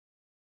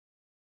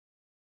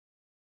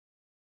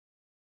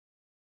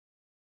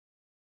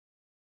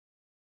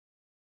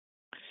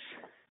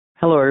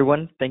Hello,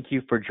 everyone. Thank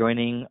you for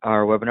joining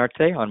our webinar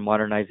today on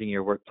modernizing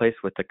your workplace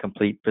with a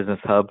complete business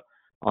hub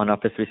on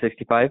Office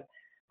 365.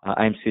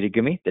 I'm Sudhi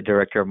Gumi, the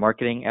Director of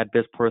Marketing at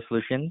BizPortal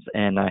Solutions,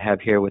 and I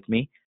have here with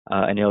me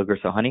Anil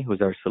Gursahani, who's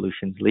our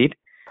Solutions Lead.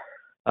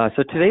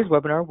 So today's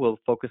webinar will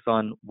focus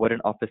on what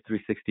an Office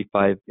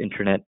 365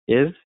 Intranet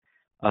is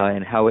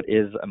and how it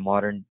is a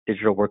modern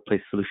digital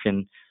workplace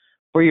solution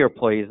for your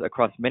employees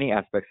across many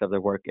aspects of their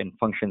work and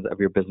functions of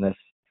your business.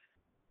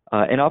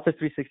 An Office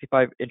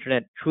 365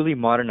 Intranet truly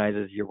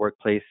modernizes your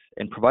workplace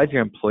and provides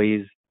your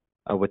employees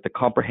with a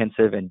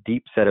comprehensive and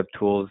deep set of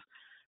tools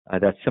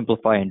that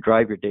simplify and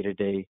drive your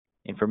day-to-day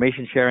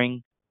information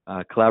sharing,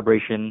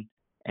 collaboration,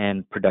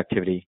 and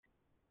productivity.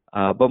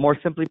 But more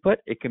simply put,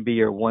 it can be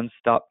your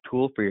one-stop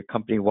tool for your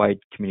company-wide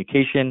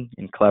communication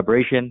and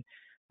collaboration,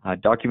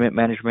 document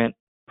management,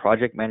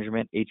 project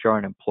management, HR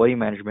and employee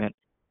management,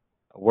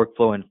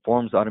 workflow and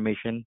forms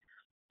automation,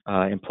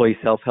 employee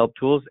self-help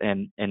tools,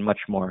 and much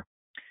more.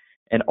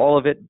 And all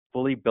of it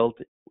fully built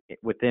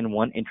within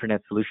one intranet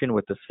solution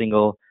with a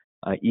single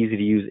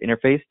easy-to-use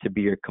interface to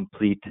be your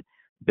complete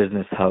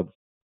business hub.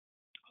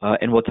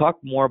 And we'll talk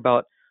more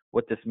about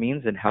what this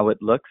means and how it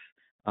looks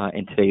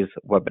in today's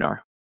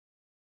webinar.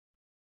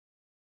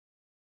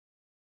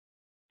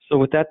 So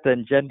with that, the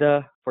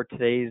agenda for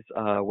today's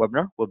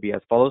webinar will be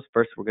as follows.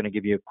 First, we're going to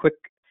give you a quick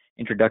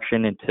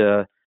introduction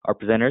into our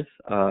presenters,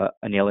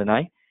 Anil and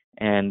I,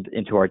 and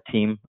into our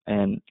team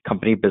and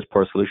company,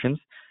 BizPortal Solutions.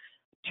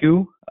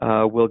 Two,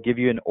 we'll give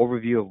you an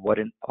overview of what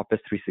an Office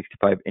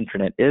 365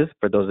 Intranet is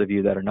for those of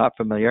you that are not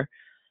familiar,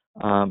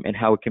 and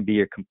how it can be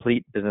your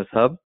complete business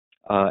hub,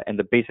 and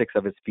the basics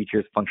of its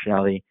features,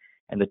 functionality,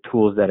 and the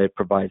tools that it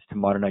provides to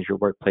modernize your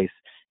workplace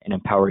and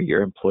empower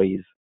your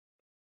employees.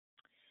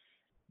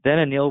 Then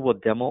Anil will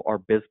demo our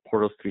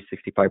BizPortal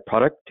 365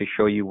 product to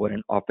show you what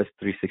an Office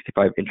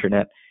 365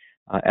 Intranet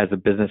as a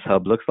business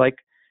hub looks like.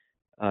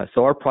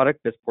 So our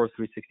product, BizPortal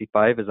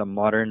 365, is a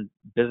modern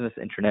business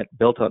intranet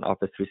built on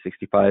Office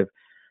 365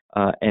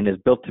 and is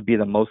built to be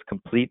the most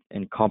complete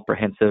and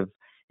comprehensive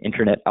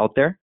intranet out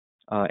there,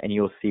 and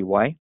you'll see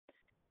why.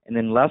 And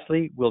then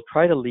lastly, we'll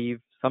try to leave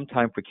some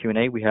time for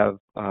Q&A. We have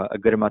a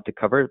good amount to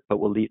cover, but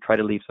we'll try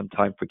to leave some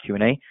time for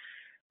Q&A.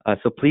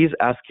 So please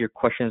ask your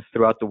questions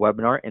throughout the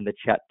webinar in the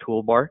chat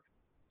toolbar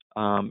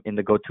in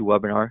the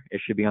GoToWebinar.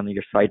 It should be on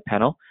your side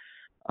panel.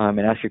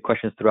 And ask your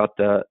questions throughout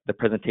the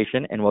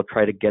presentation, and we'll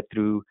try to get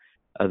through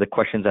the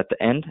questions at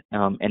the end.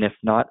 And if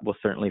not, we'll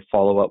certainly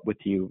follow up with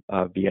you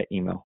via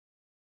email.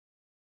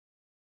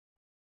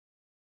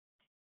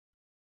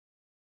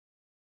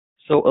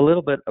 So a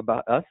little bit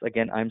about us.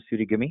 Again, I'm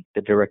Sudhi Gumi,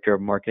 the Director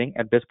of Marketing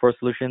at BizPortal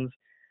Solutions.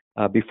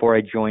 Before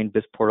I joined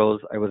BizPortals,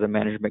 I was a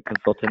management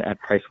consultant at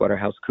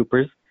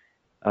PricewaterhouseCoopers,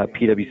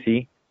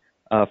 PwC,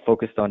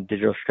 focused on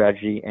digital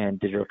strategy and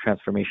digital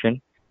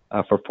transformation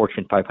for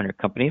Fortune 500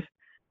 companies.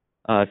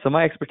 So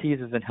my expertise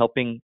is in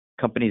helping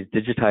companies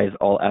digitize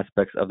all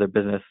aspects of their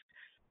business,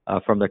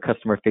 from their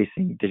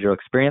customer-facing digital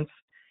experience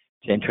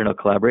to internal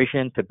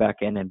collaboration to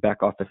back-end and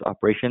back-office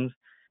operations,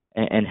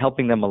 and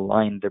helping them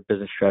align their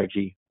business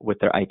strategy with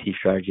their IT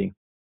strategy.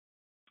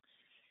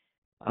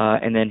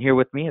 And then here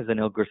with me is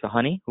Anil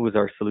Gursahani, who is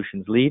our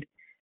Solutions Lead.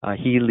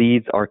 He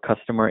leads our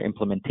customer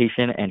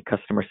implementation and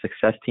customer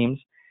success teams.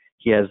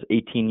 He has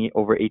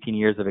over 18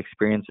 years of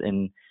experience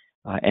in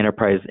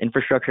enterprise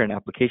infrastructure and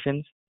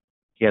applications.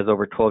 He has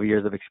over 12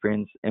 years of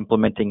experience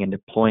implementing and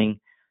deploying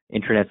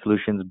intranet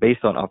solutions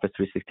based on Office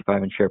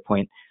 365 and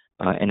SharePoint,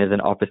 and is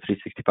an Office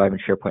 365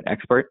 and SharePoint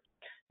expert.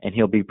 And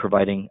he'll be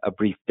providing a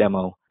brief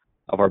demo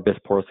of our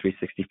BizPortal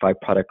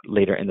 365 product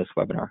later in this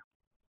webinar.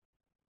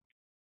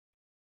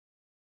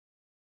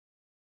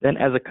 Then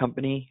as a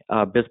company,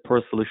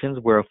 BizPortal Solutions,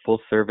 we're a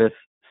full-service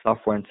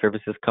software and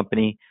services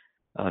company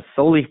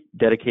solely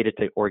dedicated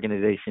to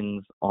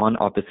organizations on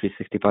Office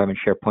 365 and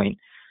SharePoint.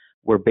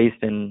 We're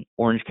based in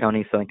Orange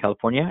County, Southern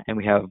California, and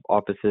we have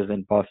offices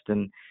in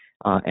Boston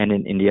and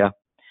in India.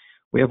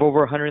 We have over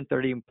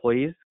 130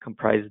 employees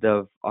comprised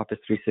of Office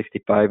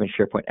 365 and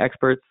SharePoint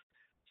experts,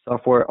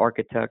 software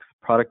architects,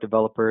 product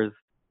developers,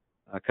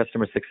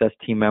 customer success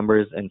team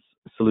members, and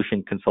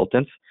solution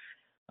consultants.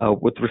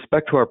 With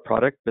respect to our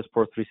product,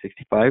 BizPortal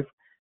 365,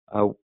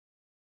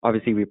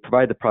 obviously we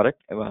provide the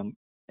product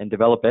and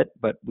develop it,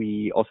 but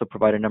we also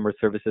provide a number of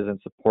services and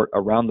support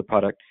around the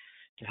product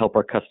to help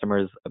our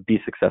customers be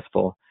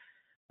successful.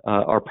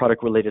 Our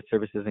product-related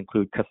services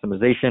include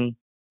customization,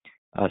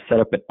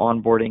 setup and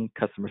onboarding,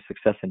 customer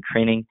success and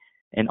training,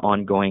 and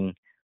ongoing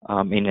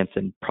maintenance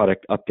and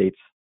product updates.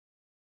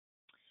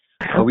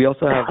 We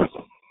also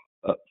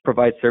have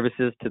provide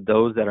services to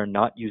those that are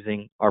not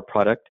using our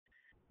product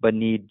but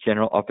need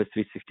general Office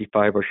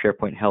 365 or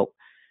SharePoint help,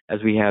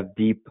 as we have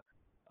deep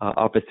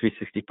Office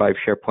 365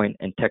 SharePoint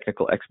and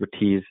technical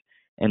expertise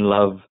and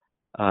love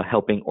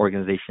helping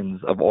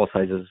organizations of all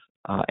sizes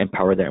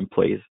empower their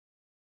employees.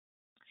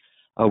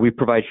 We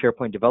provide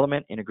SharePoint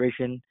development,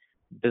 integration,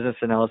 business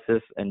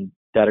analysis, and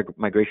data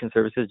migration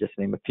services, just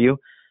to name a few.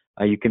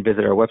 You can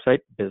visit our website,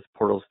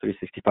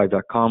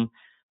 bizportals365.com,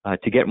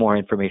 to get more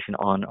information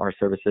on our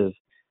services.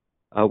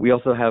 We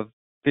also have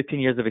 15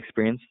 years of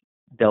experience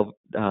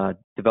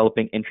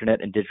developing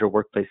internet and digital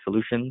workplace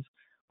solutions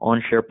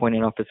on SharePoint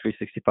and Office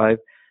 365.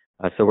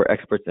 So we're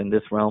experts in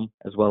this realm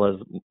as well as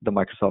the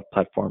Microsoft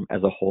platform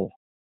as a whole.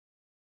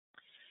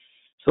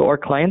 So our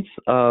clients,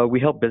 we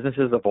help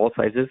businesses of all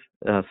sizes,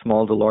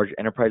 small to large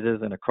enterprises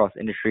and across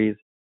industries,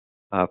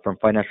 from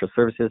financial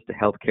services to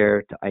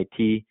healthcare to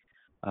IT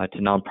to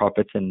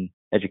nonprofits and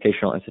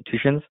educational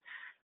institutions,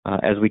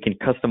 as we can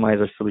customize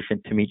our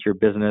solution to meet your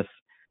business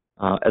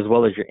as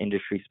well as your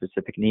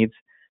industry-specific needs.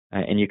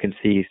 And you can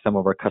see some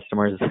of our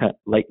customers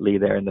lightly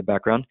there in the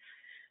background.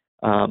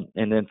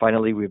 And then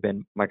finally, we've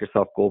been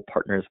Microsoft Gold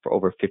partners for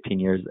over 15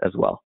 years as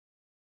well.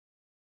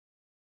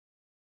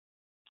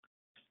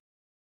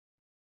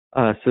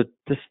 So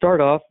to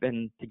start off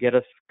and to get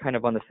us kind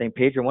of on the same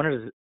page, I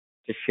wanted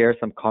to share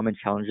some common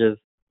challenges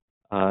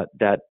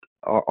that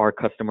our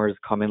customers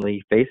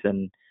commonly face,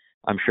 and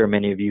I'm sure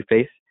many of you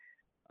face.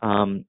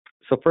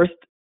 So first,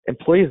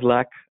 employees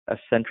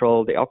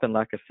often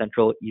lack a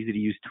central,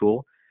 easy-to-use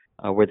tool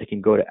where they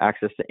can go to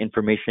access the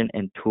information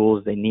and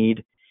tools they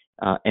need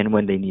and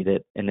when they need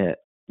it in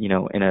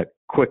a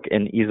quick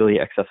and easily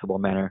accessible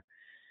manner.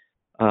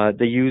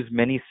 They use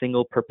many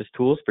single-purpose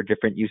tools for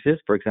different uses.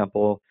 For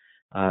example,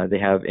 they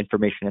have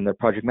information in their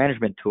project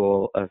management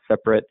tool, a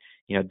separate,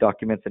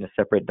 documents in a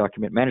separate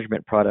document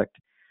management product.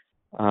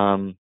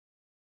 And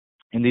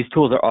these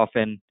tools are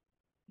often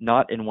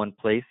not in one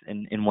place,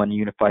 in one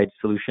unified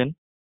solution.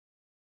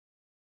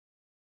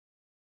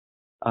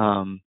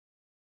 So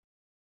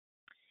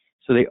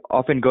they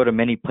often go to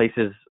many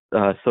places,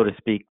 so to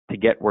speak, to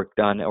get work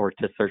done or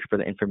to search for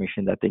the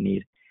information that they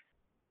need.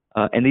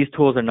 And these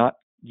tools are not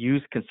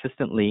used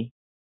consistently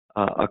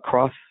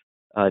across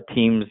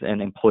teams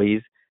and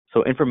employees.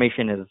 So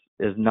information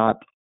is not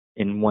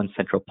in one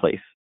central place.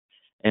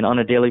 And on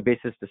a daily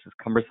basis, this is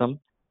cumbersome.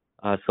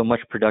 So much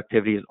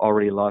productivity is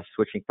already lost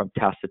switching from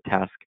task to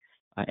task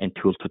and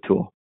tool to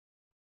tool.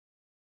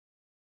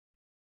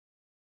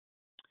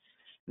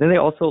 Then they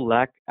also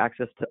lack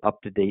access to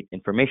up-to-date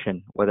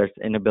information, whether it's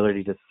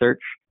inability to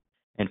search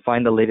and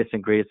find the latest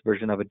and greatest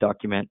version of a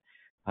document,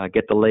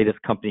 get the latest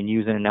company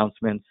news and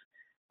announcements,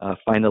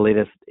 find the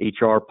latest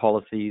HR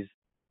policies,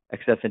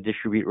 access and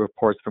distribute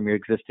reports from your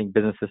existing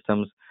business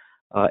systems.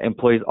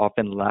 Employees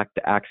often lack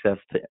the access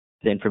to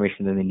the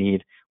information that they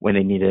need when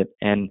they need it,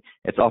 and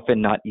it's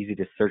often not easy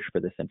to search for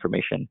this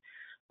information.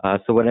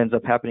 So what ends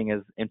up happening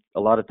is a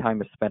lot of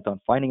time is spent on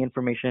finding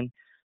information,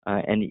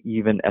 and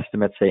even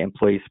estimates say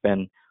employees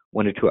spend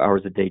 1 to 2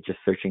 hours a day just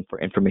searching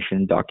for information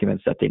and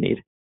documents that they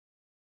need.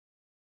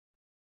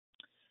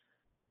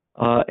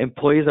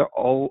 Employees are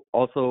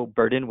also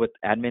burdened with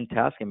admin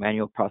tasks and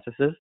manual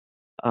processes,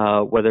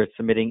 whether it's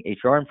submitting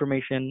HR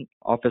information,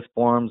 office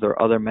forms,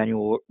 or other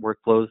manual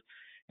workflows.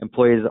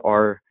 Employees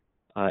are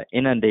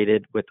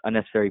inundated with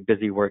unnecessary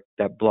busy work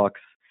that blocks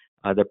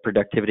their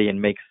productivity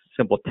and makes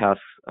simple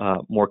tasks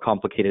more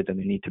complicated than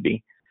they need to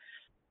be.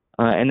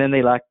 And then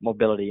they lack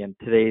mobility. In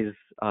today's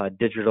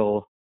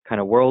digital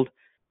kind of world,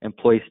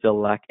 employees still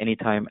lack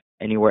anytime,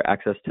 anywhere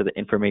access to the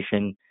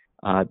information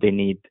they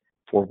need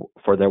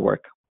for their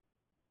work.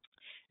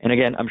 And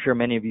again, I'm sure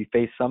many of you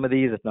face some of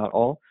these, if not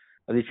all,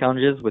 of these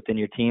challenges within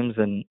your teams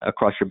and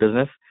across your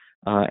business.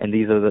 And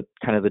these are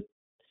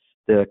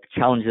the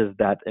challenges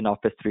that an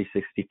Office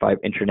 365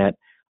 Internet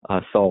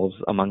solves,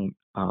 among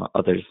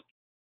others.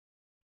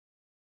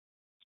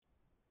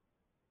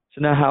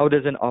 So now, how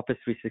does an Office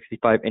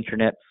 365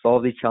 Internet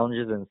solve these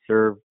challenges and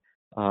serve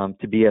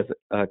to be as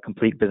a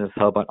complete business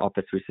hub on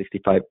Office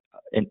 365?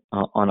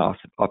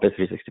 Office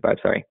 365,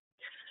 sorry.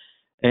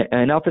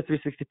 An Office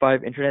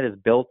 365 Internet is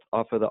built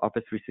off of the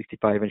Office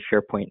 365 and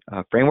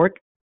SharePoint framework,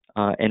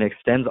 and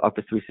extends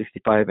Office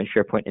 365 and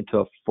SharePoint into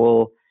a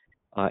full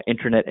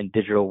Internet and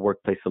digital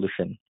workplace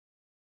solution.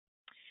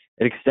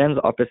 It extends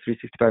Office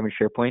 365 and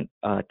SharePoint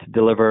to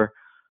deliver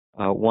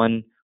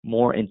one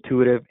more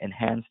intuitive,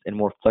 enhanced, and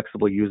more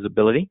flexible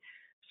usability,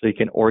 so you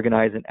can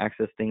organize and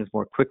access things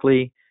more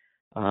quickly,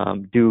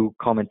 do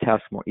common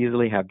tasks more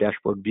easily, have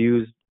dashboard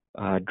views,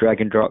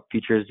 drag and drop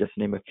features, just to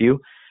name a few,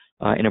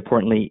 and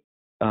importantly,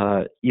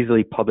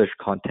 easily publish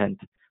content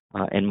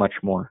and much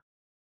more.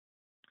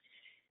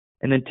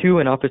 And then two,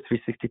 an Office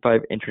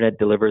 365 Internet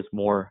delivers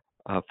more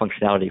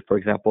functionality. For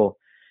example,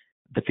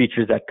 the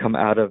features that come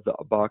out of the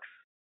box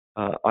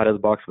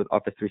with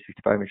Office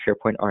 365 and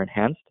SharePoint are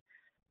enhanced.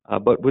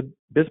 But with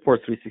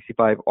BizPort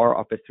 365, our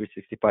Office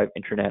 365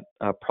 Internet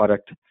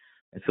product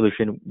and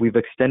solution, we've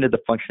extended the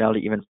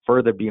functionality even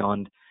further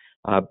beyond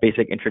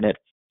basic Internet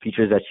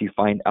features that you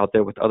find out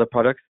there with other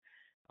products,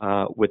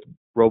 with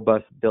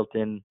robust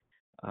built-in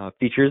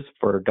features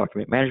for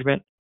document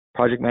management,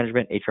 project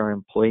management, HR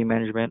employee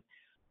management,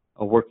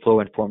 workflow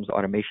and forms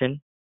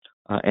automation,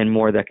 and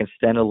more that can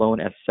stand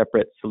alone as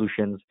separate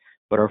solutions,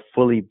 but are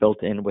fully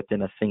built in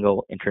within a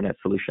single Internet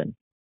solution.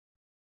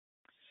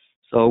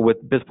 So with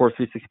BizPort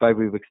 365,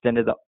 we've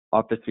extended the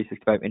Office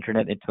 365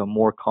 Internet into a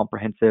more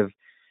comprehensive,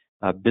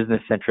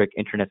 business-centric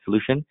Internet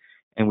solution,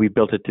 and we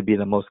built it to be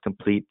the most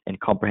complete and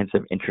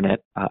comprehensive Internet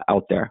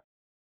out there.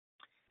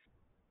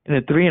 And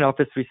then three, in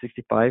Office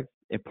 365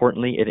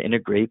 importantly, it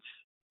integrates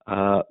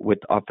with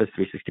Office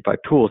 365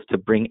 tools to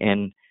bring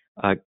in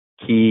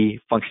key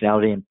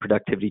functionality and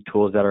productivity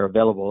tools that are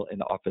available in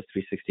the Office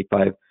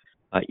 365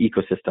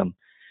 ecosystem.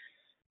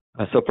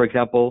 So for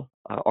example,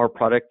 our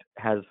product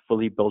has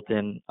fully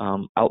built-in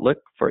Outlook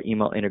for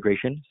email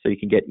integration, so you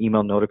can get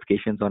email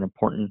notifications on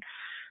important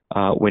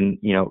when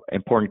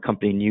important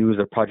company news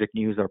or project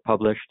news are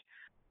published,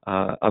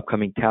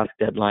 upcoming task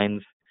deadlines,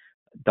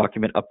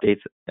 document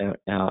updates,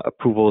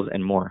 approvals,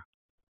 and more.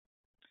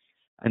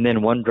 And then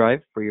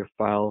OneDrive for your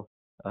file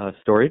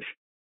storage,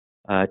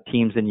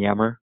 Teams and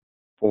Yammer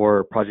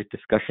for project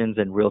discussions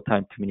and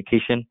real-time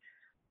communication,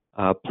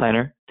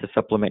 Planner to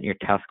supplement your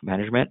task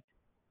management,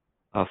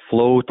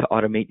 Flow to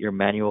automate your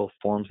manual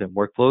forms and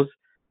workflows,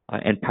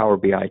 and Power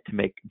BI to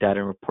make data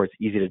and reports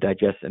easy to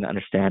digest and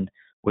understand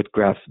with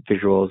graphs,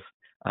 visuals,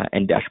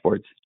 and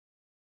dashboards.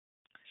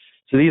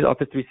 So these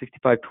Office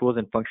 365 tools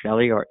and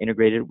functionality are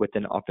integrated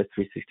within Office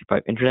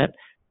 365 Internet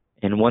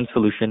in one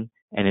solution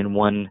and in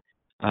one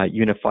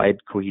unified,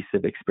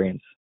 cohesive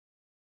experience.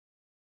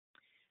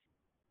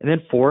 And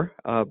then 4,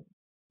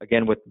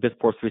 again with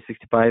BizPortal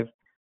 365,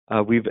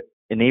 we've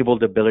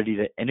enabled the ability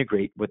to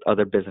integrate with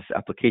other business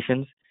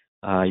applications,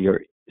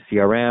 your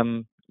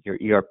CRM, your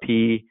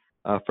ERP,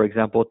 for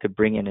example, to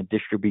bring in and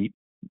distribute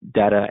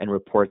data and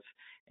reports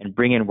and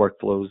bring in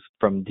workflows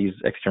from these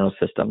external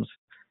systems.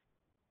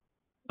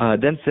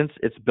 Then since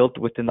it's built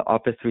within the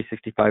Office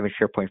 365 and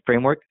SharePoint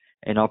framework,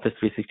 and Office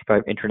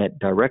 365 Internet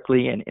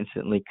directly and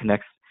instantly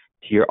connects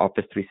to your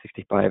Office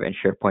 365 and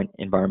SharePoint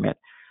environment.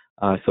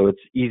 So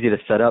it's easy to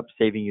set up,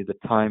 saving you the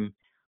time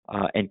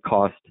and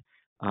cost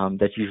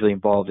that's usually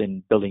involved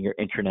in building your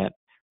Internet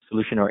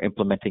solution or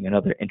implementing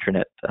another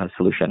Internet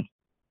solution.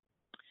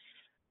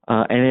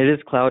 And it is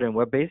cloud and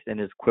web-based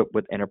and is equipped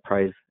with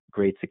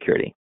enterprise-grade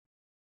security.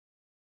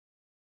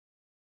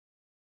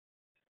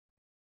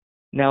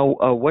 Now,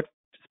 what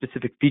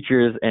specific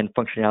features and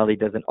functionality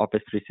does an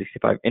Office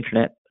 365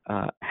 Internet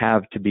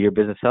have to be your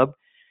business hub?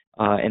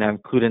 And I'm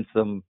including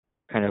some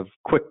kind of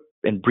quick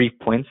and brief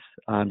points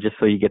just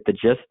so you get the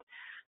gist.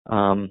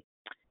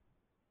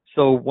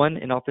 So one,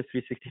 in Office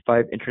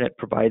 365 Internet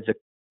provides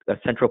a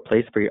central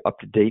place for your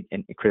up-to-date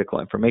and critical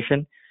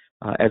information.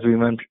 As we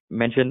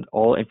mentioned,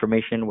 all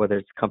information, whether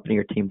it's company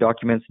or team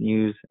documents,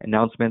 news,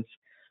 announcements,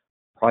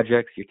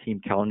 projects, your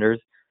team calendars,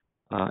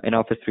 and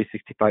Office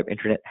 365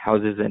 Internet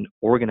houses and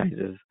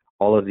organizes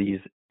all of these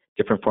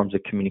different forms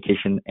of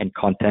communication and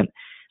content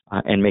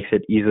and makes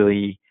it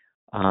easily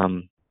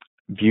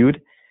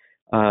viewed.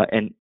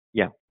 And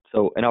yeah,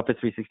 so in Office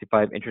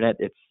 365 Internet,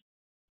 it's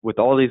with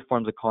all these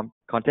forms of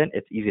content,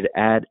 it's easy to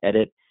add,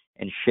 edit,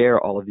 and share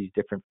all of these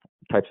different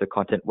types of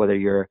content, whether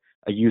you're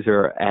a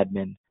user or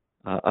admin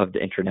of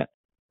the Internet.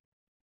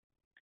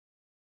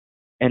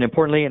 And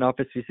importantly, in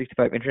Office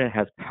 365 Internet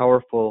has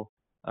powerful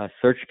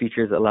search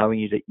features allowing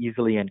you to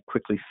easily and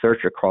quickly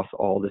search across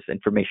all this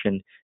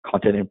information,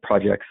 content, and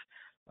projects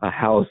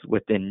housed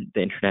within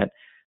the Internet.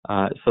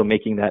 So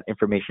making that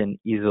information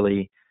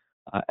easily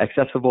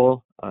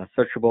accessible,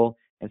 searchable,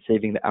 and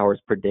saving the hours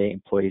per day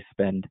employees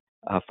spend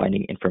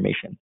finding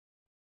information.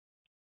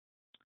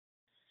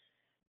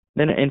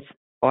 Then in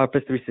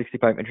Office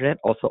 365 Internet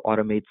also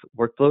automates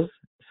workflows,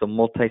 so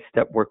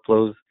multi-step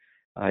workflows,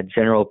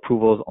 general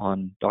approvals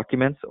on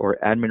documents or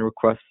admin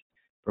requests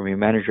from your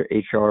manager,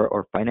 HR,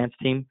 or finance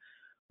team,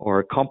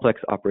 or complex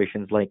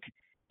operations like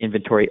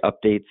inventory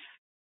updates.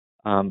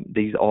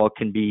 These all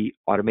can be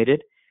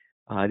automated.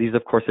 These,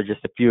 of course, are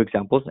just a few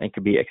examples and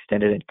can be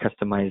extended and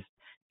customized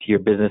to your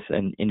business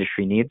and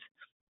industry needs.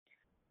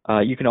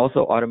 You can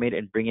also automate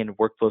and bring in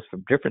workflows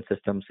from different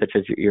systems such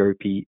as your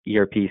ERP,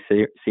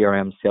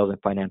 CRM, sales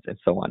and finance, and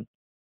so on.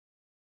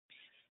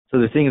 So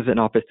the things in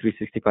Office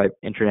 365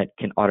 Internet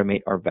can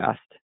automate are vast.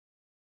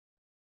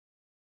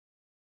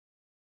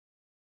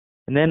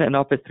 And then an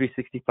Office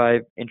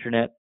 365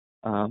 Internet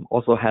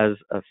also has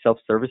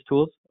self-service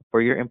tools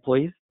for your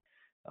employees.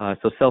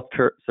 So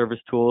self-service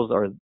tools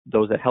are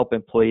those that help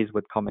employees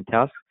with common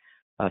tasks,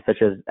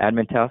 such as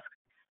admin tasks,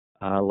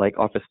 like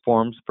Office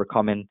forms for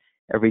common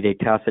everyday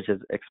tasks such as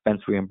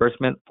expense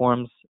reimbursement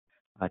forms,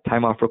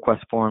 time off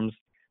request forms,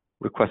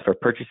 requests for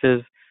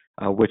purchases,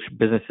 which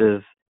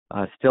businesses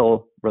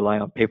still rely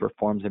on paper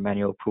forms and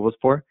manual approvals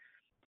for.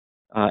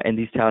 And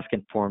these tasks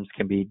and forms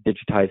can be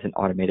digitized and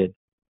automated.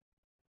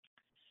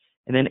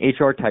 And then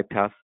HR type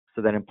tasks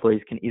so that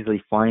employees can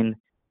easily find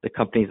the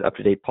company's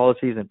up-to-date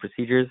policies and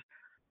procedures.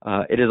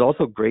 It is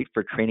also great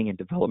for training and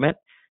development.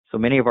 So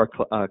many of our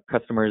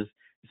customers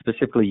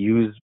specifically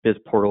use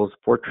BizPortals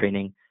for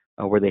training,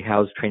 where they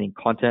house training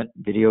content,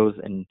 videos,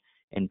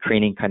 and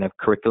training kind of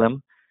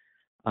curriculum.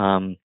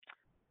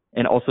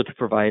 And also to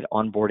provide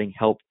onboarding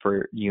help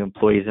for new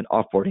employees and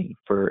offboarding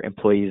for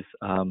employees.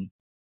 And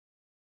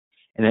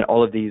then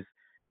all of these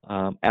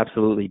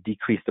absolutely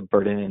decrease the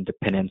burden and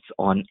dependence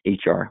on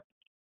HR.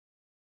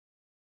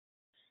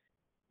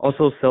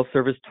 Also,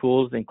 self-service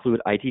tools include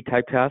IT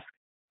type tasks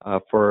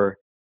for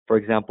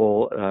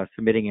example,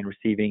 submitting and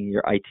receiving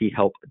your IT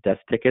help desk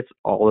tickets.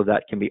 All of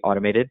that can be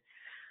automated.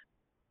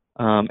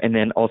 And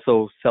then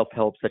also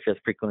self-help such as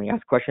frequently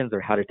asked questions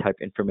or how to type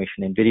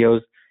information in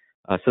videos.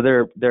 So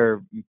there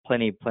are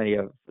plenty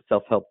of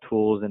self-help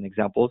tools and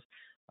examples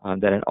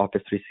that an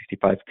Office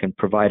 365 can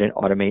provide and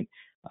automate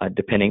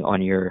depending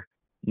on your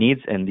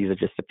needs. And these are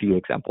just a few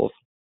examples.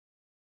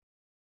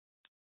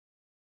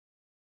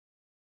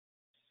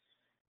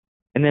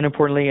 And then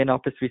importantly, in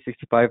Office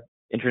 365,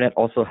 Internet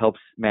also helps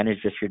manage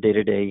just your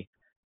day-to-day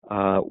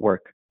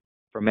work.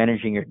 From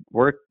managing your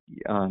work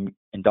and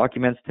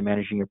documents to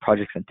managing your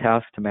projects and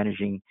tasks to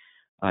managing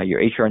your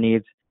HR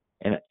needs.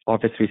 And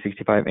Office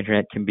 365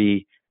 Internet can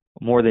be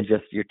more than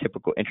just your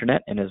typical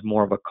Internet and is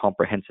more of a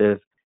comprehensive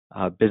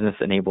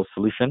business-enabled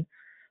solution.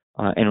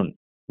 And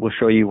we'll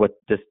show you what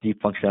this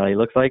deep functionality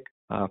looks like.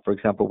 For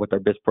example, with our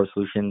BizPro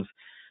solutions,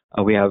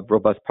 we have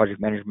robust project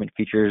management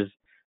features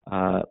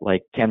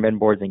like Kanban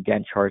boards and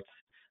Gantt charts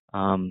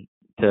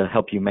to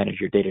help you manage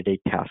your day-to-day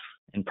tasks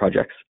and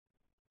projects.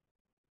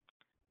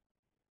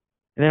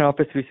 And then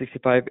Office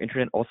 365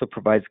 Internet also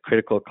provides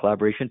critical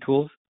collaboration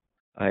tools.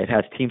 It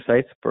has team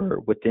sites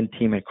for within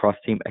team and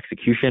cross-team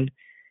execution.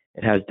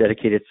 It has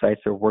dedicated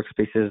sites or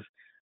workspaces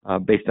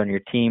based on your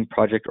team,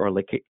 project, or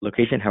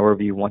location,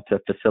 however you want to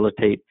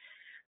facilitate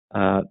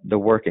the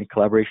work and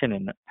collaboration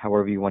and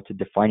however you want to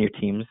define your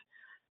teams.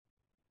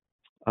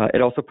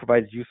 It also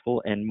provides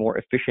useful and more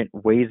efficient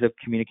ways of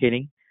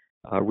communicating,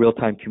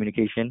 real-time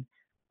communication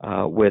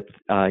with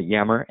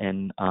Yammer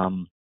and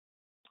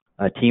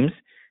Teams.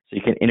 So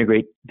you can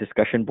integrate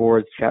discussion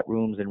boards, chat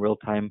rooms, and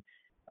real-time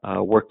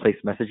workplace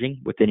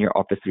messaging within your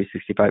Office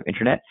 365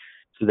 Internet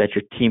so that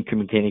your team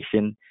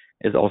communication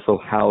is also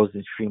housed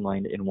and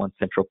streamlined in one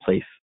central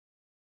place.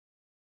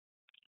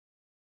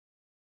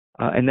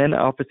 And then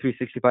Office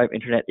 365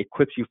 Internet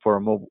equips you for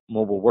a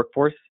mobile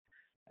workforce.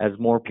 As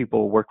more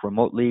people work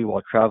remotely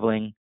while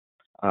traveling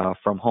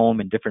from home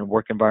in different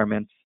work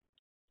environments,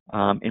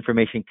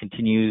 information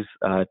continues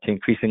to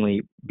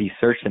increasingly be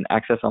searched and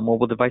accessed on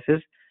mobile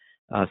devices.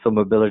 So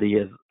mobility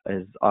is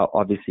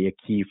obviously a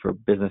key for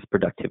business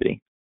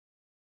productivity.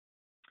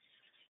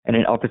 And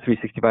in Office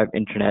 365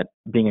 Internet,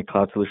 being a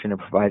cloud solution, it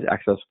provides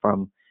access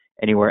from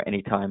anywhere,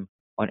 anytime,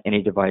 on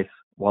any device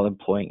while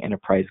employing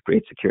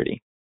enterprise-grade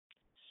security.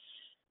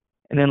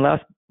 And then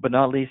last but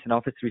not least, an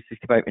Office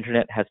 365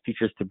 Internet has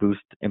features to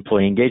boost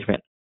employee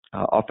engagement,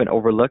 often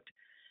overlooked.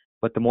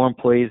 But the more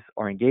employees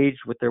are engaged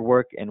with their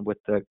work and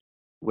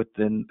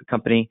within the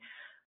company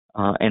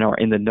and are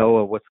in the know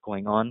of what's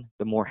going on,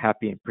 the more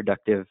happy and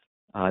productive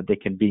they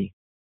can be.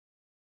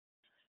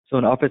 So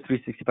an Office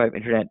 365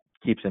 Internet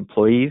keeps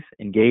employees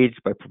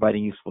engaged by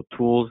providing useful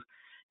tools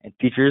and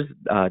features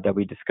that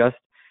we discussed,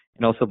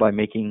 and also by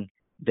making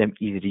them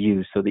easy to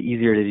use. So the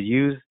easier it is to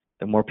use,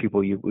 the more people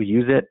will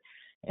use it.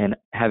 And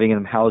having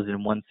them housed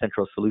in one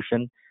central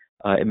solution,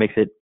 it makes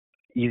it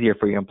easier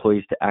for your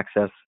employees to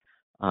access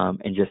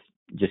and just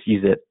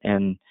use it.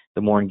 And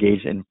the more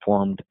engaged and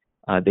informed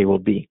they will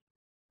be.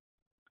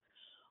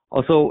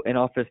 Also, an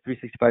Office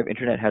 365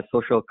 Internet has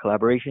social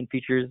collaboration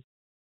features,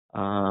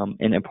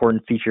 an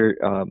important feature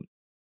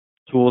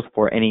tools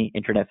for any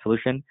Internet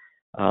solution.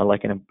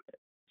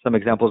 Some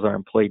examples are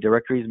employee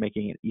directories,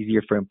 making it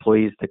easier for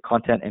employees to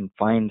connect and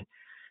find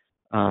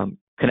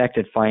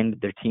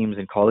their teams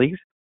and colleagues.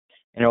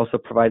 And it also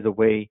provides a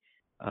way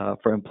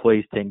for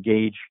employees to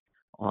engage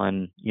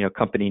on,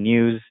 company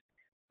news,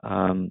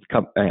 project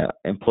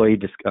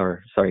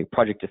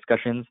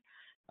discussions,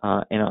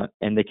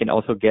 and they can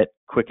also get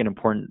quick and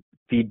important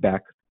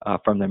feedback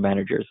from their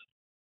managers.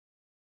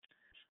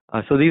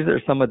 So these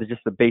are some of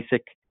the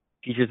basic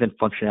features and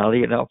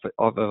functionality of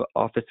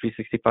Office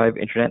 365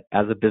 Internet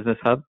as a business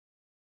hub.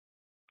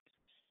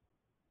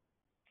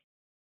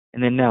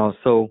 And then now,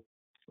 so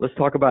let's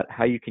talk about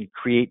how you can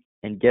create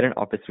and get an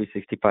Office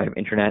 365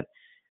 Internet,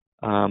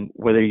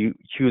 whether you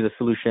choose a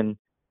solution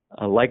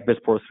like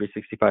BizPro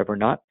 365 or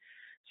not.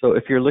 So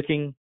if you're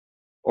on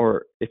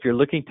or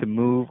looking to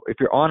move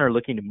to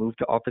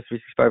Office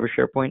 365 or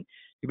SharePoint,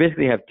 you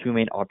basically have two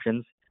main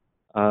options.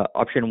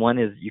 Option one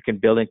is you can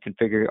build and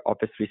configure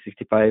Office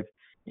 365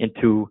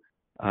 into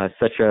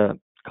such a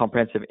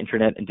comprehensive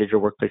Internet and digital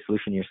workplace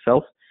solution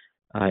yourself.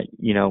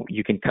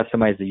 You can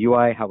customize the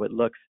UI, how it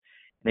looks,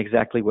 and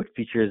exactly what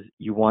features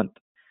you want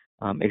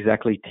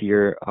exactly to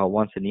your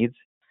wants and needs.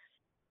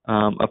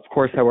 Of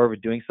course, however,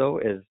 doing so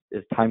is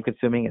time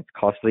consuming, it's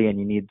costly, and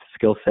you need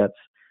skill sets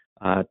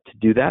to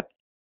do that.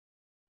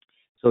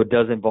 So it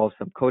does involve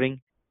some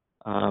coding,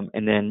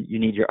 and then you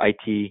need your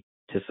IT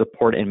to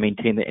support and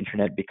maintain the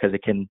Internet because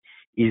it can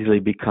easily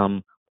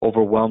become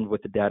overwhelmed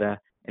with the data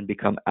and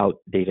become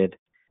outdated.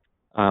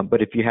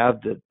 But if you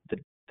have the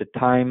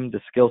time,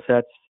 the skill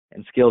sets,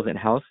 and skills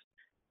in-house,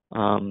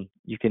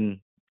 you can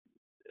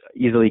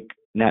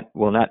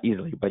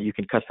but you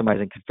can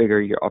customize and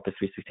configure your Office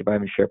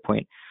 365 and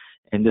SharePoint,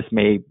 and this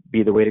may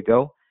be the way to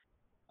go.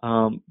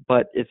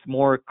 But it's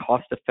more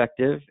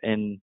cost-effective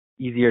and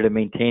easier to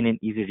maintain and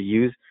easier to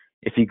use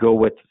if you go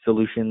with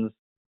solutions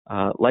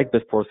like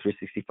BizPro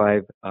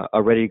 365,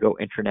 a ready-to-go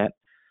Internet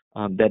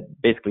that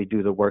basically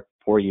do the work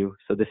for you.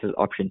 So this is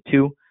option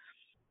two.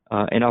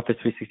 An Office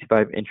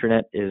 365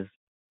 Internet is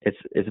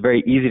It's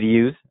very easy to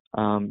use.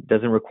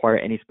 Doesn't require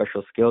any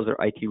special skills or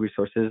IT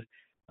resources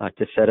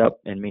to set up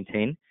and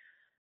maintain.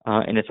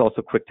 And it's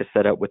also quick to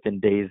set up within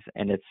days,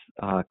 and it's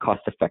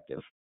cost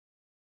effective.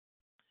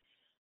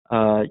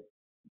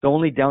 The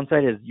only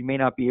downside is you may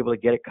not be able to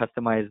get it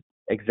customized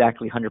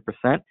exactly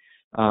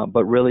 100%,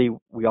 but really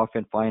we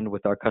often find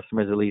with our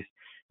customers at least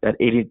that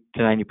 80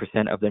 to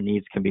 90% of their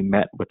needs can be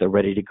met with a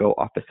ready-to-go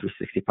Office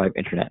 365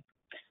 Internet.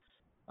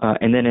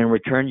 And then in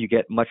return, you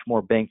get much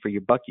more bang for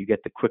your buck. You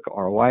get the quick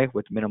ROI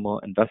with minimal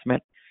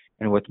investment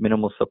and with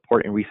minimal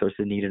support and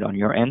resources needed on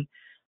your end.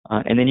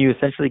 And then you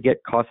essentially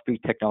get cost-free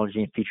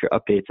technology and feature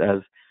updates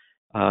as,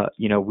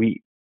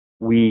 we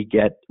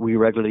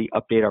regularly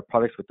update our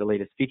products with the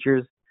latest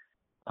features.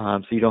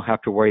 So you don't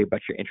have to worry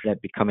about your internet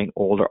becoming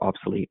old or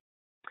obsolete.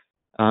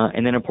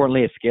 And then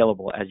importantly, it's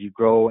scalable as you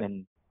grow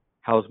and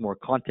house more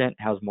content,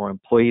 house more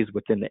employees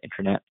within the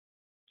internet.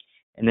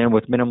 And then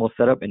with minimal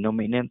setup and no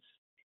maintenance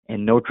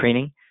and no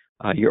training,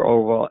 your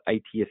overall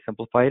IT is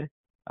simplified,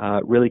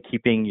 really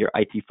keeping your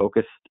IT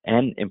focused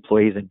and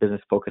employees and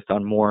business focused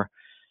on more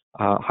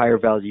higher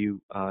value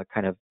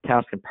kind of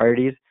tasks and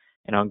priorities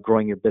and on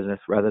growing your business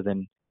rather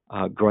than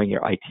growing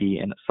your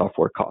IT and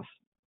software costs.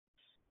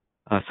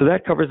 So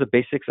that covers the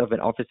basics of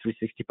an Office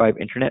 365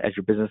 Internet as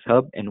your business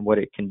hub and what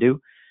it can do.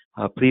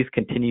 Please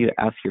continue to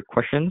ask your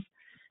questions.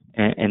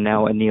 And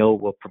now Anil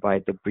will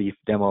provide the brief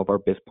demo of our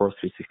BizPros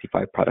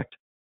 365 product.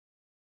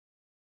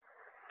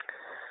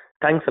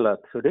 Thanks a lot,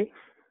 Sudhi.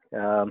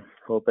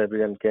 Hope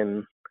everyone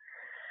can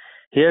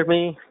hear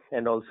me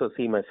and also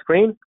see my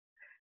screen.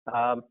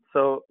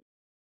 So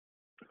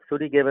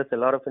Sudhi gave us a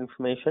lot of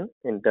information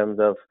in terms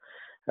of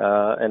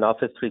an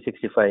Office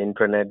 365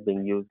 intranet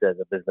being used as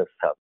a business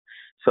hub.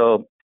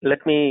 So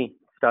let me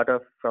start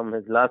off from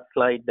his last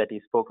slide that he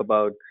spoke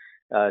about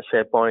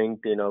SharePoint,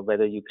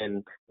 whether you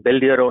can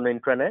build your own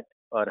intranet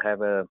or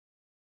have a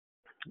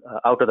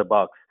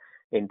out-of-the-box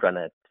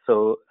intranet.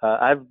 So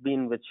I've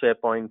been with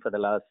SharePoint for the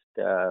last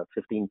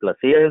 15 plus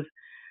years,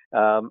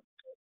 done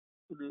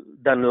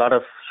a lot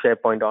of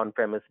SharePoint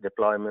on-premise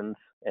deployments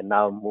and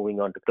now moving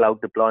on to cloud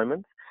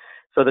deployments.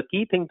 So the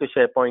key thing to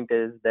SharePoint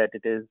is that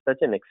it is such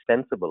an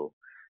extensible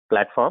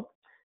platform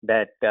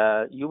that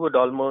you would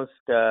almost,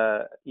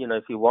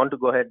 if you want to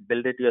go ahead and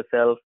build it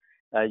yourself,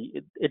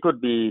 it would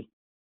be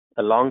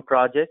a long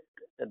project.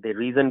 The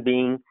reason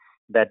being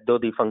that though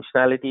the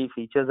functionality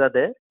features are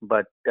there,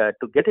 but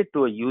to get it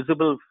to a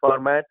usable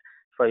format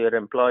for your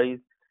employees,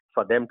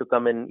 for them to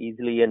come in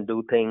easily and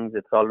do things,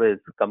 it's always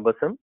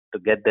cumbersome to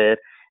get there.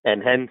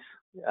 And hence,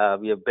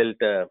 we have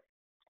built a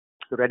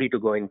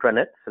ready-to-go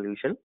intranet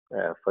solution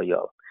for you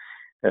all.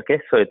 Okay,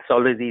 so it's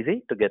always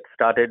easy to get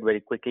started very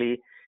quickly.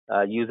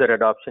 User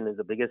adoption is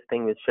the biggest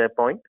thing with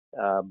SharePoint,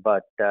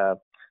 but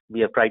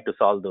we have tried to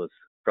solve those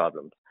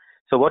problems.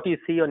 So what you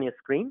see on your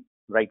screen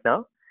right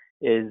now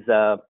is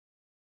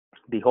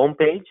the home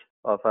page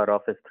of our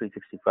Office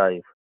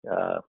 365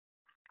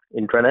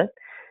 intranet,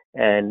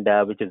 and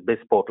which is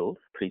BizPortals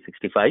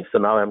 365. So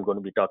now I'm going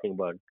to be talking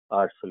about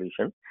our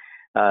solution.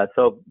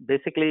 So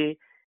basically,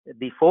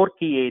 the 4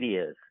 key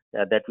areas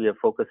that we have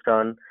focused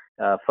on.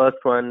 First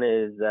one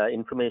is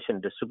information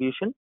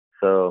distribution,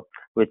 so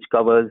which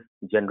covers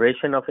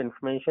generation of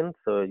information.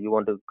 So you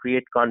want to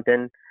create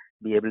content,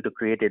 be able to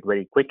create it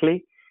very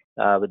quickly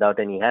without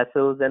any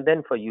hassles, and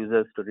then for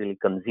users to really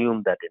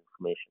consume that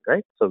information,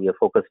 right? So we are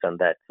focused on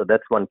that. So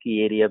that's one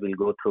key area we'll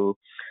go through.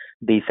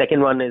 The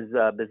second one is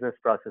business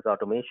process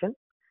automation.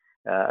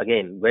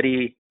 Again,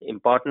 very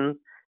important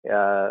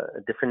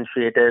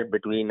differentiator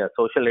between a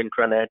social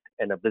intranet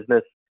and a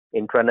business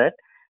intranet,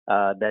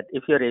 that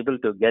if you're able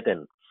to get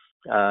in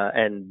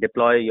and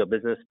deploy your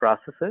business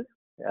processes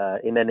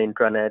in an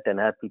intranet and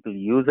have people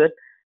use it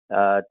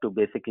to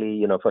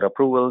basically, for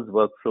approvals,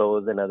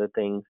 workflows, and other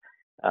things,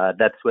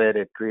 that's where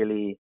it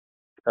really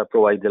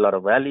provides a lot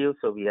of value.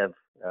 So we have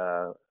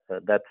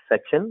that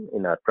section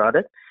in our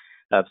product.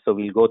 So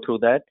we'll go through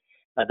that.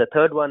 The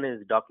third one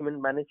is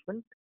document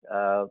management.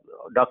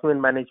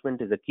 Document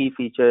management is a key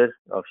feature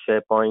of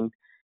SharePoint.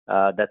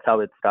 That's how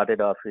it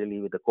started off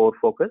really with the core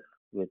focus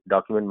with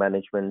document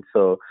management.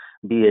 So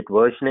be it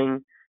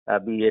versioning,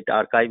 be it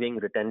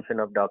archiving, retention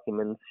of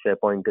documents,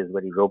 SharePoint is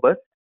very robust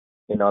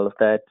in all of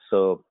that.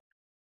 So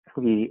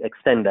we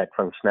extend that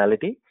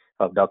functionality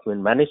of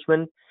document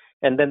management.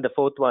 And then the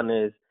fourth one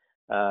is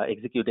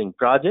executing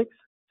projects.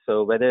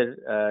 So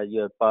whether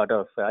you're part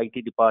of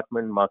IT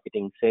department,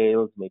 marketing,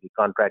 sales, maybe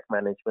contract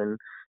management,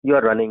 you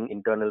are running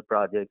internal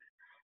projects.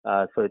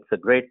 So it's a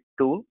great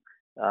tool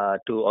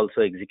to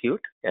also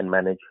execute and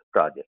manage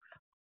projects.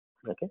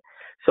 Okay.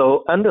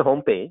 So on the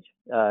home page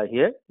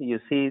here, you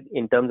see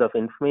in terms of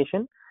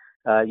information,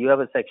 you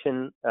have a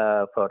section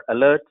for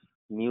alerts,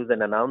 news,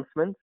 and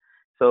announcements.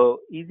 So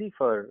easy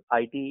for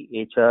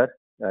IT, HR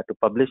to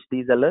publish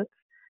these alerts,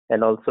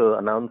 and also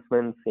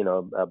announcements,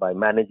 by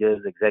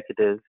managers,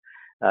 executives.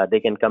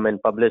 They can come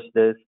and publish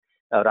this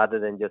rather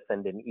than just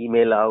send an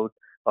email out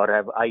or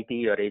have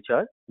IT or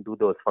HR do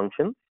those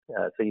functions.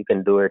 So you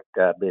can do it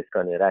based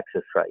on your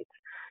access rights.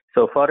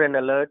 So for an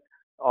alert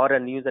or a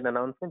news and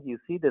announcement, you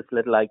see this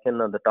little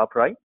icon on the top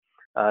right.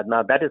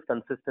 Now that is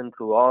consistent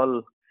through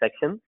all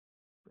sections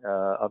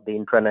of the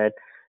intranet.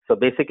 So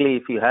basically,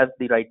 if you have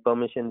the right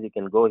permissions, you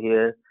can go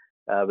here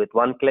with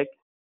one click.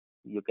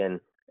 You can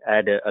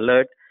add an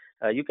alert.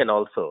 You can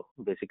also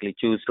basically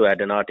choose to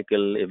add an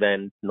article,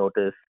 event,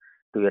 notice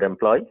to your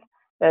employees.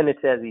 And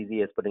it's as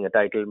easy as putting a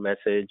title,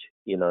 message.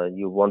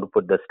 You want to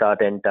put the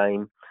start end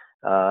time,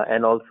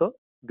 and also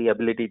the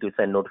ability to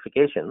send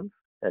notifications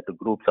to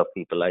groups of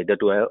people, either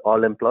to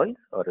all employees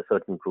or a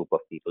certain group of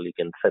people. You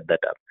can set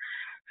that up.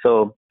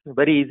 So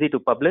very easy to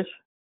publish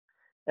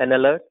an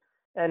alert,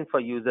 and for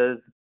users,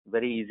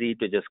 very easy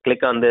to just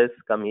click on this,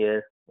 come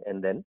here,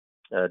 and then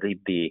read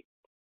the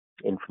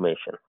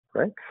information,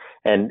 right?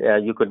 And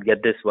you could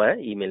get this via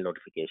email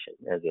notification,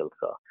 as you all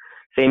saw.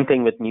 Same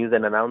thing with news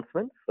and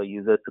announcements, for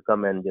users to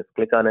come and just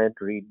click on it,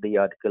 read the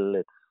article.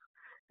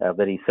 It's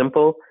very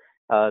simple.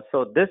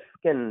 So this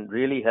can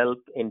really help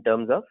in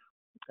terms of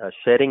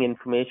sharing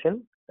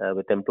information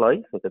with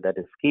employees, because that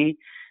is key.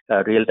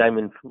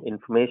 Real-time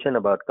information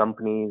about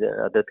companies,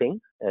 other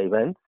things,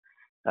 events.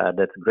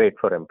 That's great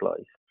for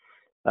employees.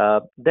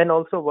 Then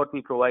also what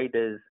we provide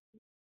is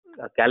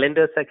a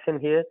calendar section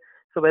here.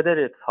 So whether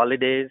it's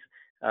holidays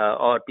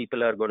or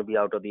people are going to be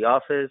out of the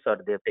office or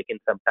they've taken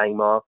some time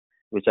off,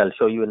 which I'll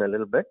show you in a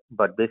little bit.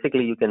 But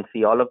basically, you can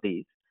see all of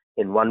these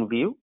in one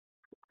view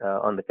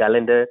on the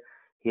calendar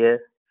here.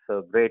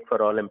 So great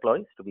for all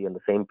employees to be on the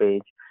same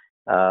page.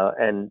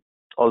 And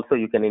also,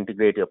 you can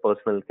integrate your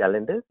personal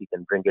calendars. You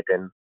can bring it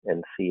in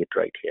and see it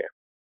right here.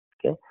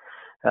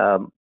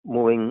 Okay.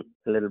 Moving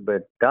a little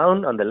bit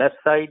down on the left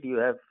side, you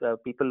have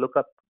people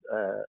lookup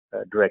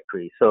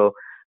directory. So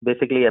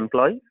basically,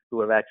 employees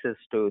who have access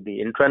to the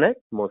intranet,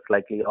 most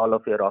likely all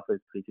of your Office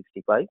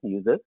 365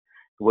 users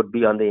would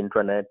be on the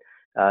intranet.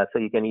 So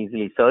you can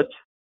easily search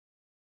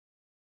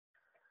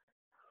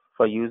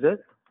for users,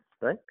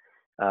 right?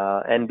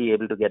 And be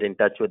able to get in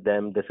touch with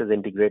them. This is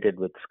integrated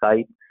with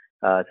Skype.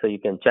 So you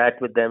can chat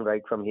with them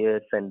right from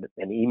here, send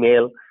an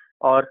email,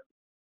 or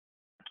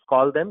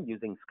call them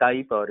using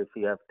Skype, or if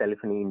you have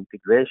telephony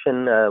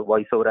integration,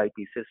 voice over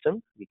IP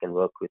systems, we can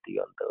work with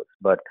you on those.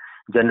 But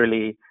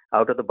generally,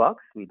 out of the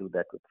box, we do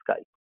that with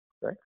Skype,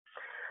 right?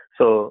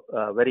 So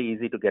very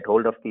easy to get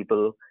hold of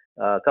people.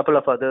 A couple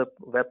of other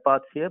web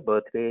paths here,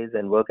 birthdays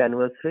and work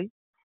anniversary.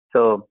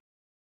 So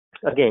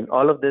again,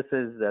 all of this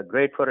is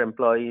great for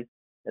employees.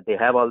 They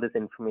have all this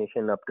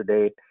information up to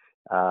date.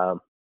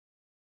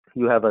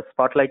 You have a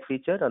spotlight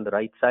feature on the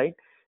right side.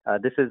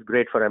 This is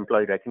great for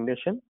employee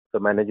recognition. So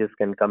managers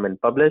can come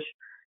and publish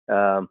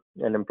an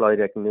employee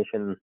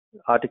recognition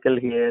article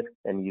here,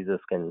 and users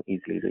can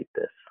easily read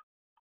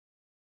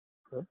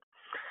this.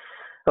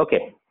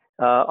 Okay.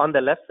 On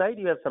the left side,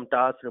 you have some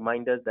task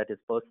reminders that is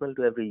personal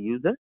to every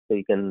user. So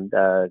you can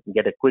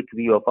get a quick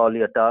view of all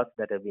your tasks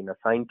that have been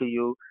assigned to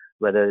you,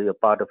 whether you're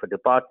part of a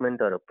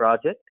department or a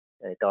project.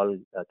 It all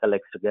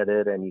collects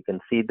together, and you can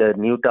see the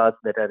new tasks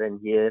that are in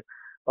here,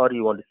 or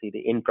you want to see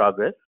the in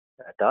progress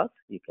tasks.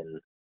 You can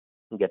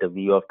get a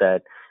view of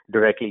that,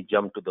 directly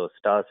jump to those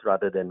tasks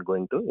rather than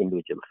going to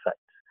individual sites.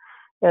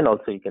 And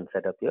also you can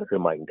set up your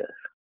reminders.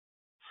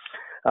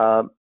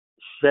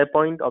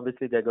 SharePoint,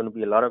 obviously there are going to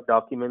be a lot of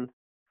documents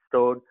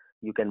stored.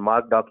 You can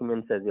mark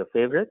documents as your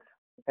favorites,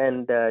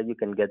 and you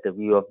can get a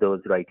view of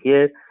those right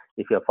here.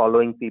 If you're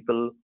following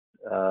people,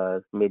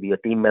 maybe your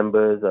team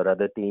members or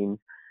other teams,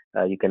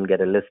 you can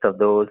get a list of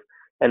those,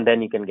 and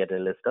then you can get a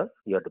list of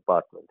your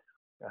departments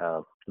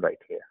right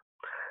here.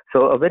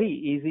 So a very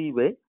easy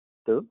way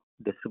to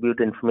distribute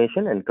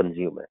information and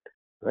consume it,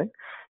 right?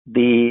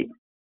 The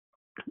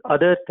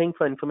other thing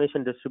for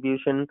information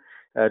distribution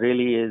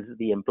really is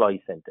the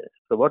employee centers.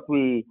 So what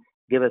we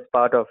give as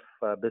part of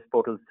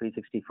BizPortal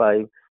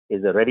 365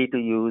 is a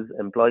ready-to-use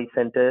employee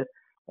center,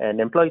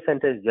 and employee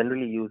center is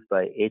generally used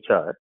by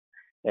HR,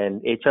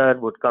 and HR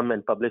would come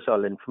and publish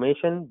all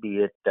information,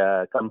 be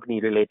it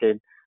company-related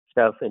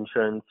stuff,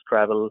 insurance,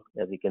 travel,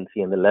 as you can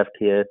see on the left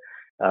here,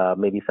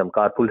 maybe some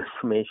carpool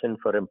information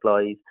for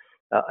employees.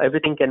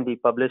 Everything can be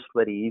published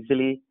very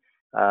easily.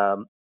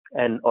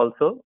 And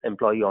also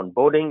employee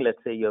onboarding. Let's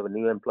say you have a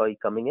new employee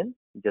coming in,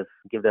 just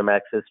give them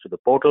access to the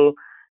portal,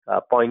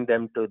 point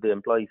them to the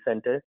employee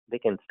center. They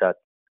can start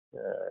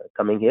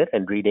coming here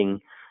and reading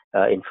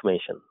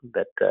information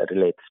that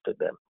relates to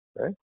them,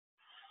 right?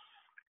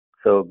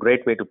 So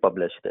great way to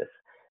publish this.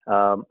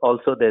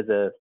 Also, there's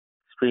a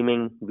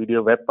streaming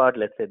video web part.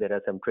 Let's say there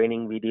are some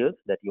training videos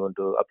that you want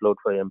to upload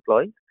for your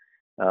employees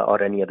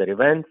or any other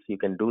events. You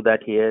can do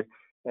that here.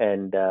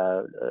 And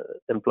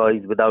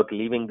employees, without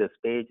leaving this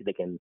page, they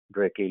can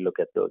directly look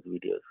at those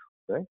videos,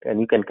 right? And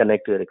you can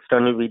connect your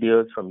external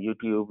videos from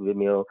YouTube,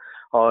 Vimeo,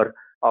 or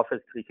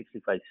Office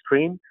 365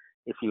 Stream.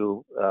 If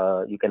you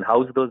can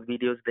house those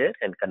videos there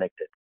and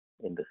connect it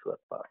in this web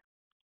part.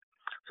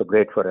 So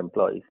great for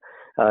employees.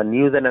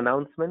 News and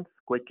announcements,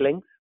 quick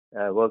links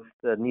works.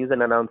 News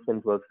and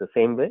announcements works the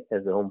same way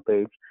as the home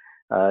page.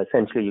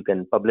 Essentially, you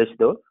can publish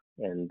those,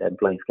 and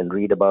employees can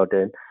read about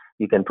it.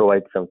 You can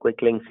provide some quick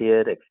links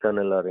here,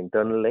 external or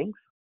internal links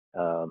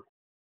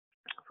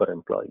for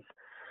employees.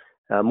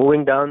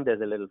 Moving down,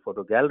 there's a little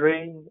photo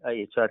gallery.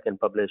 HR can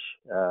publish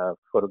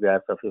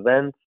photographs of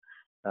events.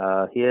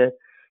 Here,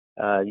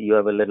 you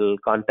have a little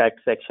contact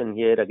section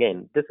here.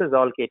 Again, this is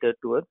all catered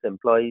towards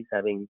employees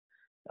having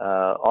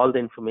all the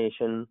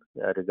information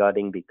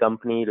regarding the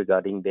company,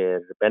 regarding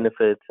their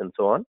benefits, and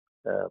so on,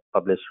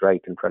 published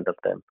right in front of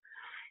them.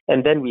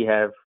 And then we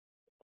have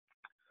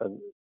a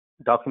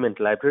document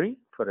library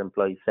for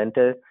Employee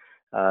Center.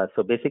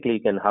 So basically, you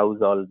can house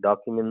all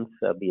documents,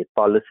 be it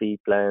policy,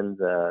 plans,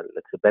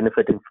 let's say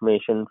benefit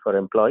information for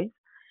employees.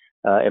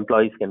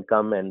 Employees can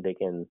come and they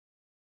can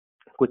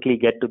quickly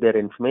get to their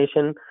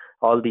information.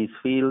 All these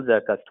fields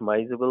are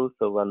customizable.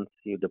 So once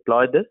you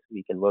deploy this,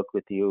 we can work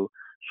with you,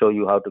 show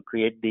you how to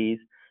create these.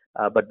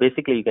 But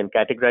basically, you can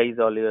categorize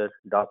all your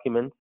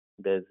documents.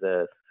 There's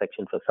a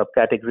section for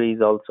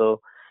subcategories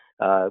also.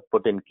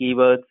 Put in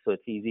keywords, so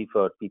it's easy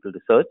for people to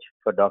search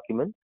for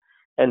documents.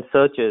 And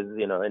search is,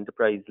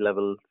 enterprise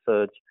level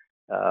search,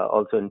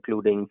 also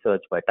including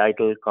search by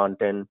title,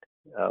 content,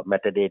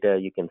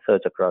 metadata. You can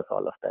search across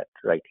all of that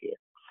right here.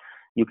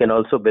 You can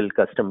also build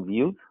custom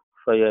views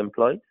for your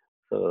employees,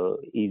 so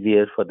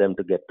easier for them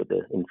to get to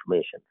the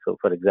information. So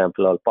for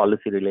example, all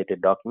policy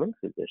related documents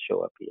will just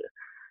show up here,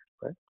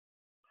 right?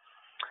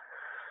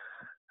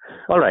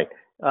 All right.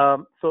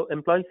 So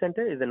Employee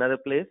Center is another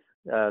place,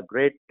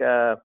 great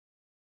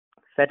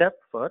setup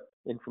for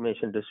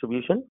information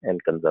distribution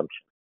and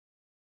consumption.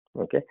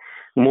 Okay.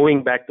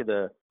 Moving back to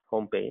the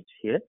home page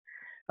here.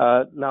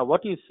 Now,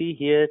 what you see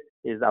here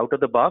is out of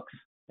the box,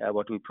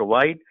 what we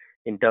provide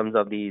in terms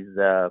of these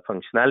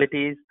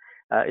functionalities.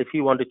 If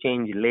you want to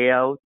change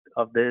layout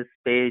of this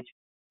page,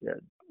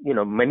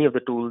 many of the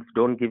tools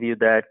don't give you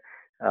that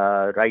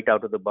right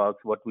out of the box.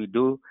 What we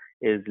do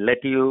is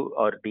let you,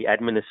 or the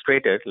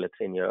administrator, let's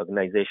say in your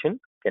organization,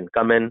 can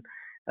come in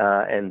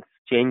and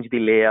change the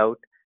layout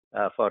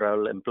for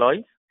all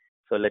employees.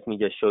 So let me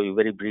just show you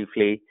very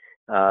briefly.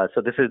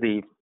 So this is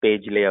the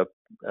page layout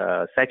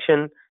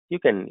section. You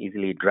can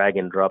easily drag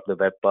and drop the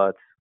web paths,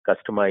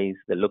 customize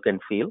the look and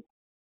feel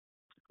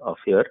of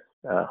your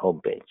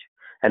home page.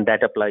 And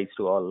that applies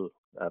to all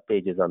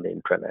pages on the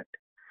intranet.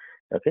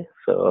 Okay,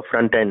 so a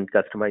front-end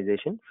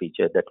customization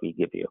feature that we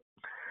give you.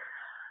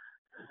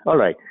 All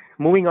right,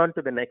 moving on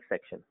to the next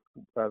section.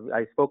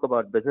 I spoke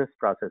about business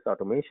process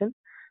automation.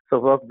 So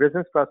for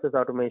business process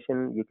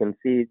automation, you can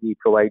see we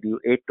provide you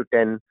 8 to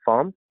 10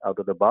 forms out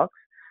of the box,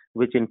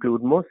 which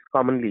include most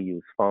commonly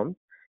used forms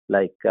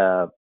like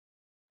out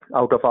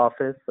of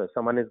office. So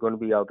someone is going to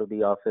be out of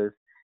the office,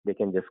 they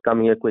can just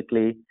come here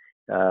quickly,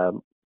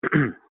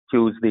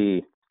 choose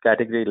the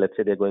category. Let's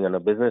say they're going on a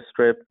business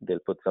trip. They'll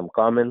put some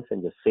comments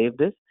and just save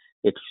this.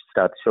 It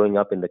starts showing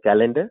up in the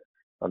calendar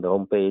on the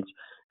home page.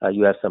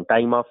 You have some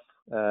time off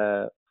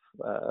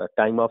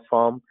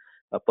form,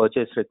 a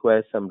purchase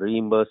request, some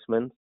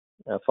reimbursement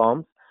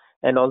forms,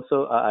 and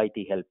also a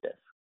IT help desk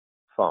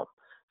form.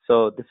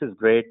 So this is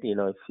great.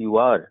 If you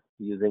are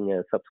using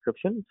a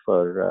subscription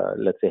for,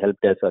 let's say, help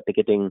desk or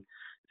ticketing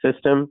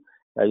system,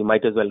 you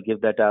might as well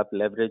give that up,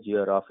 leverage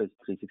your Office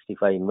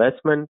 365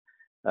 investment,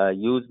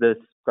 use this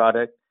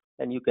product,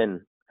 and you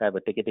can have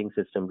a ticketing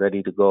system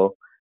ready to go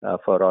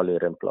for all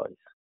your employees,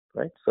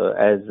 right? So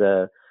as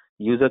a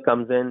user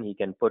comes in, he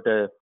can put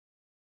a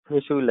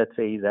issue. Let's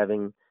say he's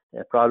having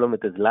a problem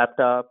with his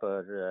laptop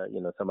or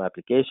some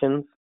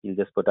applications. You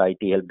just put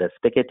IT help desk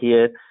ticket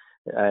here,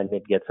 and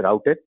it gets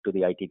routed to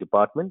the IT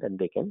department, and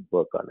they can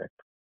work on it.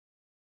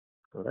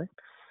 All right.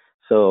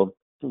 So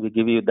we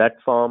give you that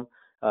form.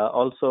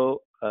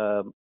 Also,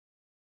 a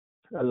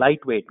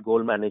lightweight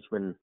goal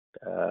management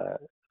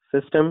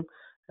system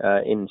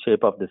in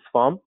shape of this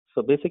form.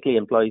 So basically,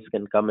 employees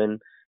can come in,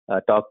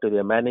 talk to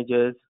their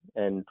managers,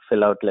 and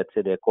fill out, let's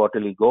say, their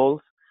quarterly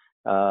goals.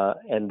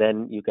 And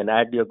then you can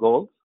add your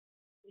goals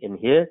in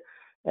here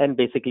and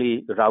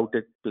basically route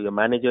it to your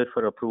manager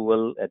for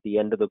approval. At the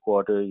end of the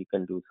quarter, you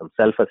can do some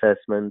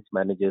self-assessments.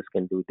 Managers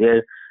can do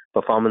their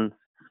performance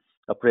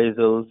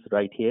appraisals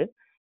right here.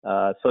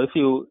 So if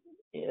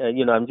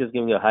I'm just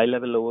giving you a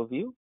high-level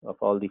overview of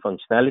all the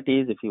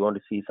functionalities. If you want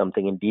to see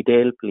something in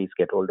detail, please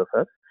get hold of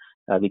us.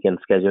 We can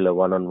schedule a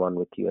one-on-one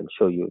with you and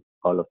show you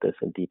all of this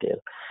in detail.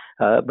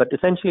 But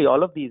essentially,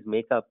 all of these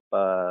make up,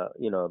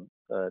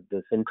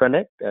 this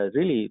intranet,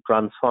 really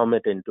transform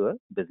it into a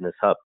business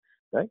hub,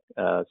 right?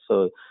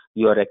 So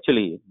you are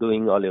actually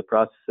doing all your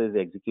processes,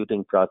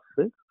 executing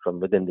processes from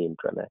within the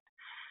intranet.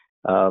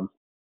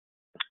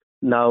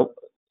 Now,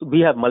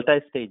 we have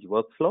multi-stage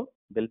workflow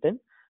built in.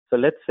 So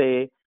let's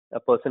say a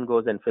person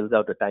goes and fills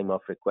out a time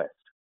off request,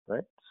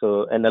 right?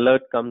 So an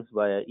alert comes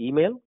via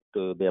email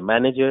to their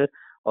manager.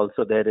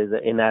 Also, there is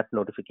an in-app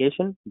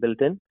notification built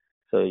in.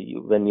 So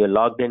when you're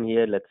logged in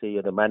here, let's say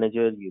you're the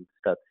manager, you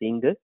start seeing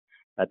this.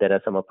 There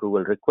are some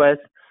approval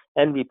requests,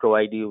 and we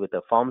provide you with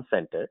a form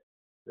center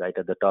right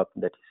at the top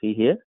that you see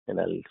here,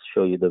 and I'll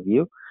show you the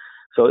view.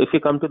 So if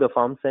you come to the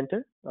form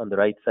center, on the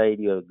right side,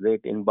 you have a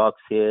great inbox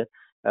here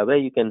where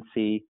you can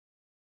see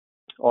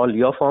all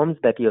your forms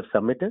that you have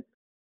submitted.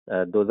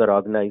 Those are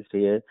organized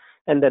here,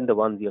 and then the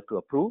ones you have to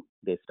approve,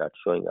 they start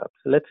showing up.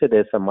 So let's say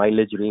there's a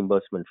mileage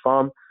reimbursement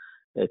form.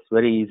 It's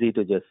very easy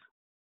to just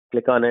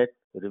click on it,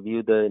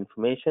 review the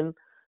information.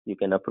 You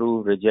can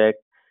approve, reject.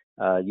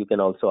 You can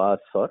also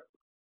ask for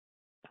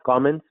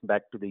comments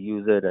back to the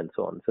user and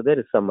so on. So there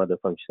is some other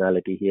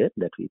functionality here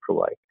that we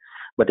provide.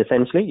 But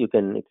essentially,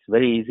 it's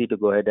very easy to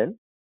go ahead and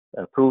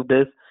approve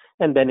this,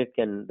 and then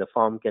the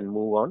form can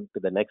move on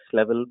to the next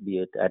level, be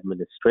it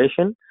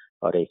administration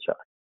or HR.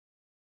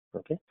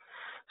 Okay.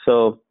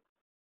 So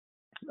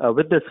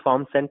with this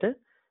form center,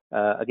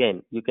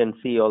 again, you can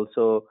see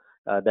also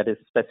that is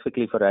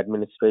specifically for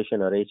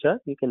administration or HR.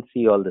 You can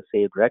see all the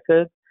saved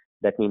records.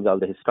 That means all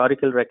the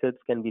historical records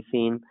can be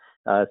seen.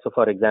 So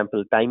for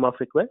example, time off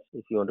request,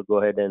 if you want to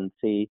go ahead and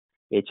see,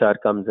 HR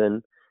comes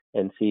in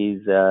and sees,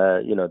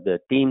 the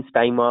team's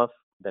time off,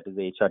 that is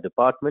the HR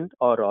department,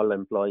 or all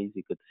employees,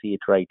 you could see it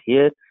right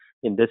here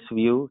in this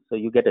view. So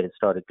you get a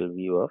historical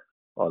view of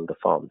all the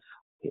forms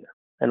here,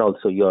 and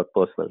also your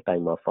personal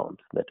time off forms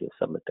that you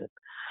submitted.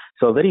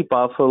 So a very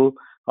powerful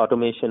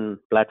automation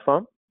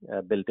platform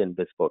built in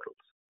BizPortals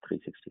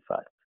 365.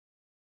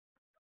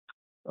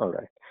 All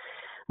right.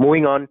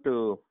 Moving on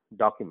to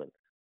documents.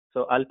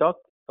 So I'll talk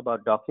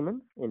about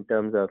documents in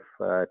terms of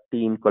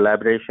team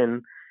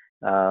collaboration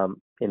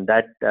in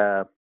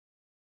that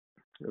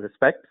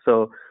respect.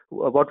 So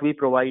what we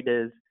provide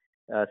is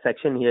a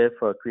section here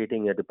for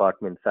creating a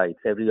department sites.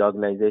 Every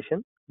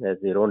organization has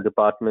their own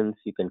departments.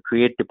 You can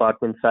create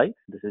department sites.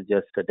 This is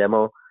just a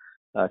demo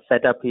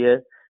setup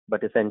here,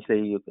 but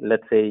essentially,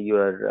 let's say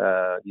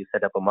you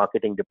set up a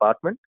marketing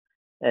department,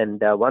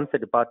 and once a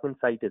department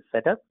site is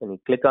set up and you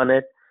click on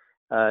it,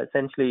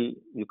 essentially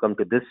you come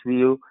to this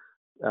view,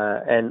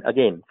 and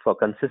again, for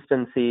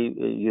consistency,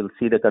 you'll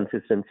see the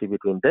consistency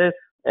between this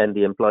and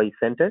the employee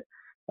center.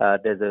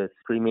 There's a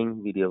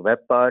streaming video web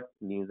part,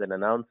 news and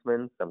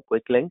announcements, some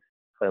quick links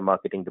for a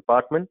marketing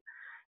department,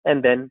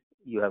 and then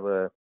you have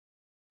a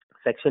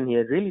section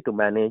here really to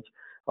manage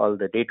all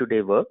the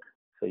day-to-day work.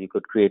 So you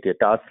could create a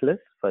task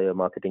list for your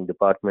marketing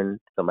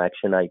department, some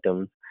action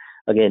items.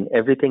 Again,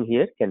 everything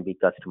here can be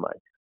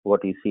customized.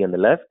 What you see on the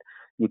left,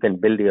 you can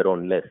build your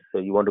own list. So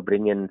you want to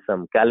bring in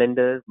some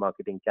calendars,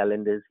 marketing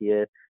calendars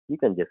here, you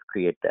can just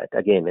create that.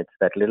 Again, it's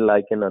that little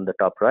icon on the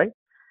top right.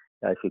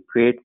 If you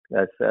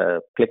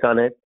click on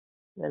it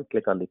and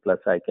click on the plus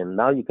icon,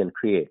 now you can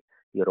create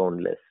your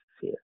own lists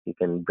here. You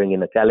can bring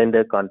in a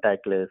calendar,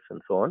 contact list,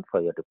 and so on for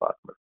your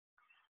department.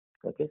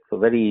 Okay, so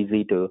very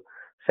easy to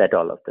set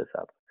all of this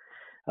up.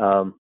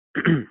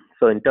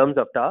 So in terms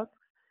of tasks,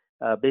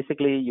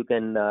 basically you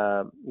can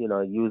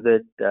use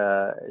it.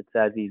 It's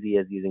as easy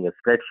as using a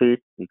spreadsheet.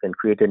 You can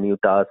create a new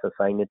task,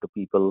 assign it to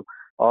people,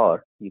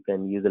 or you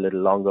can use a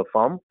little longer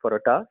form for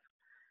a task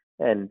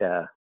and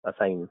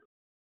assign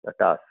a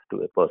task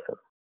to a person,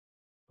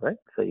 right?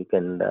 So you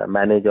can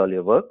manage all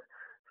your work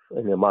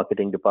in your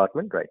marketing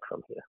department right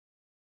from here.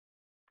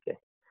 Okay.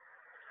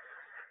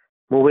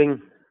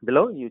 Moving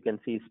below, you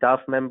can see staff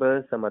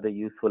members, some other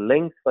useful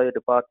links for your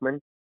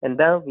department, and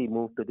now we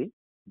move to the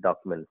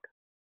document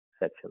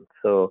section.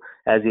 So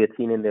as you had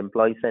seen in the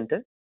Employee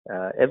Center,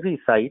 every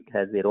site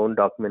has their own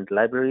document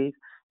libraries.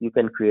 You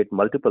can create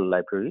multiple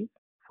libraries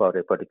for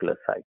a particular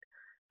site.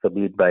 So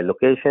be it by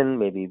location,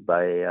 maybe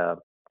by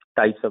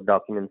types of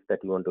documents that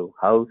you want to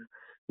house,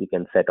 you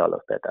can set all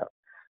of that up.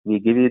 We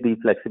give you the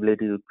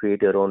flexibility to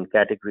create your own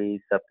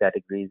categories,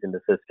 subcategories in the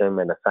system,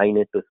 and assign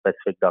it to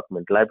specific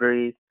document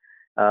libraries.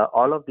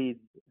 All of these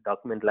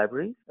document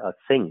libraries are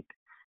synced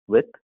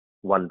with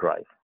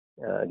OneDrive.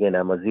 Again,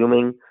 I'm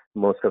assuming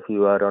most of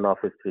you are on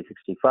Office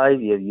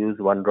 365. You have used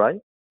OneDrive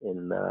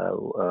in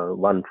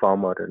one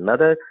form or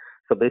another.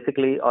 So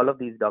basically, all of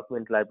these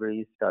document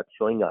libraries start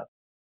showing up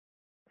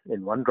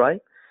in OneDrive.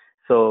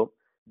 So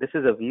this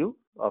is a view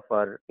of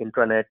our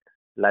intranet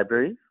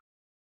libraries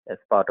as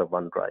part of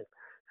OneDrive.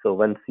 So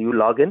once you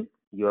log in,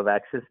 you have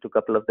access to a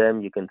couple of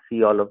them. You can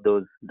see all of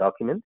those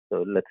documents.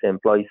 So let's say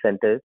Employee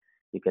Center,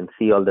 you can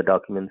see all the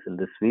documents in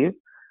this view,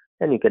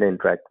 and you can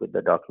interact with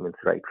the documents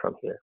right from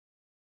here.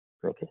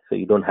 Okay, so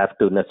you don't have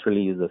to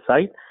necessarily use the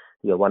site.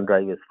 Your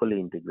OneDrive is fully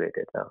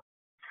integrated now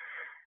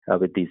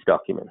with these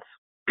documents.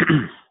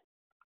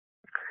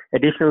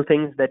 Additional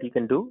things that you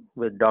can do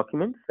with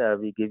documents,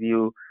 we give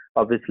you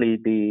obviously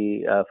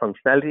the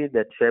functionality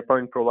that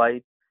SharePoint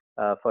provides.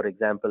 For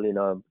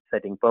example,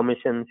 setting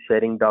permissions,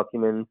 sharing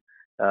documents,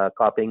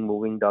 copying,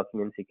 moving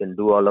documents. You can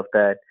do all of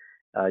that.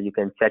 You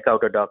can check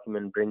out a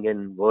document, bring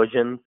in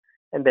versions,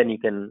 and then you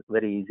can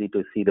very easy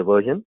to see the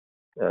version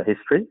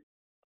history,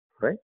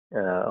 right,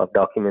 of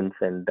documents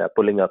and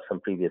pulling up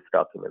some previous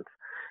documents.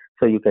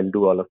 So you can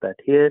do all of that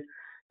here.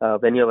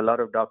 When you have a lot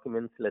of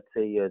documents, let's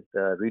say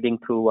you're reading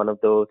through one of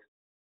those,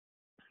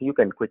 you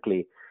can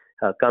quickly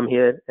come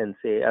here and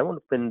say, I want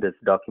to pin this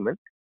document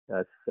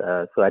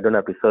so I don't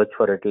have to search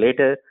for it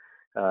later.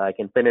 I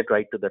can pin it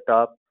right to the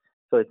top.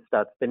 So it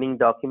starts pinning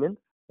documents,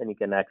 and you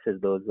can access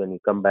those when you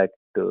come back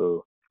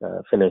to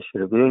finish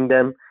reviewing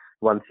them.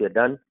 Once you're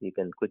done, you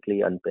can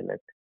quickly unpin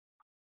it.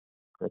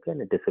 Okay,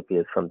 and it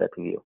disappears from that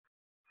view.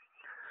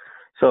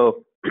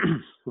 So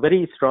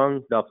very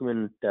strong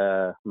document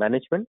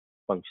management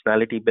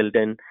functionality built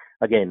in,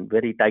 again,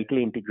 very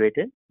tightly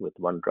integrated with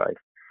OneDrive.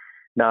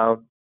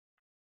 Now,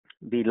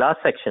 the last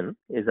section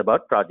is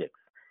about projects.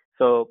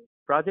 So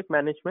project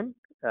management,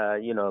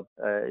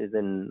 is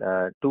in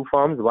two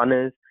forms. One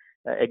is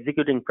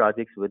executing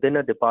projects within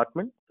a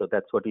department. So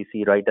that's what you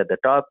see right at the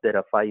top. There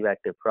are 5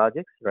 active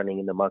projects running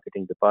in the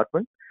marketing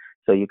department.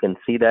 So you can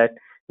see that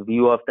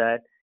view of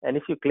that. And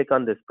if you click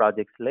on this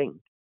projects link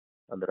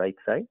on the right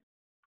side,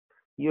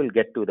 you'll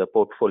get to the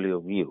portfolio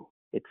view.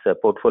 It's a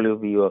portfolio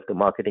view of the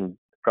marketing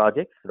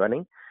projects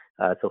running.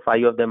 So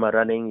 5 of them are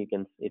running. You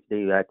can, if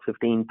they had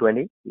 15,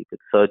 20, you could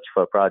search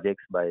for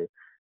projects by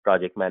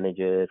project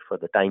manager for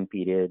the time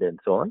period and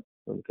so on.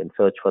 And you can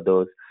search for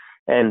those.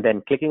 And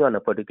then clicking on a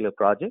particular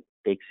project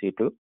takes you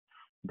to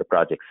the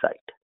project site.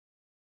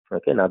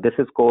 Okay, now this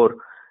is core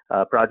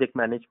project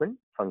management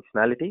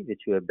functionality,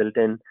 which we have built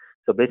in.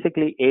 So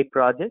basically, a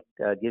project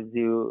gives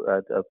you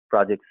a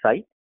project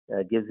site,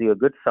 gives you a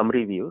good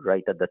summary view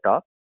right at the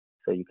top.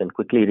 So you can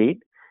quickly read,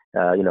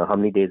 how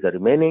many days are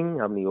remaining,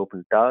 how many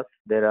open tasks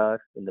there are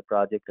in the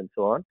project, and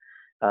so on.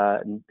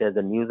 There's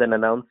a news and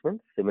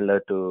announcements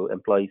similar to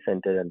Employee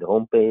Center and the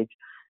homepage.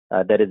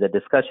 There is a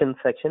discussion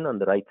section on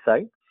the right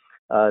side.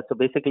 So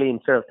basically,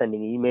 instead of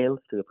sending emails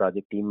to the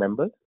project team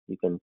members, you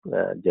can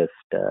just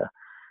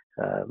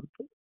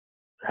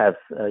have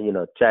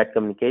chat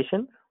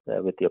communication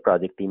with your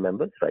project team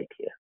members right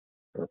here.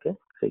 Okay,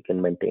 so you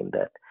can maintain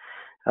that.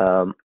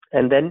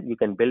 And then you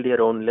can build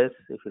your own list.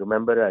 If you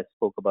remember, I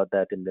spoke about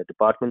that in the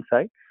department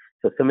side.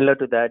 So similar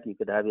to that, you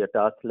could have your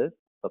task list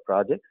for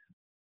projects.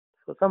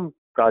 So some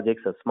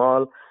projects are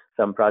small.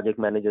 Some project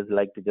managers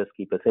like to just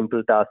keep a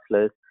simple task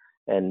list,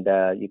 and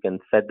you can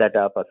set that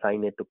up,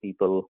 assign it to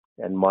people,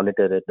 and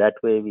monitor it. That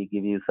way, we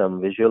give you some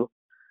visual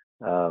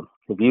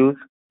views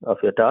of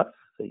your tasks.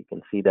 So you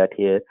can see that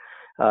here.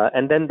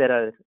 And then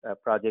there are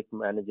project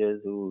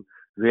managers who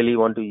really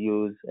want to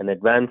use an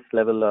advanced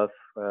level of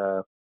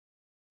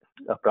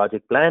a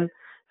project plan.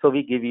 So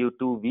we give you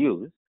 2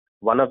 views.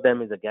 One of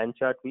them is a Gantt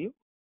chart view.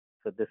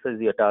 So this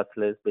is your task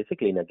list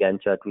basically in a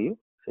Gantt chart view.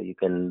 So you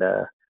can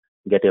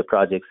get your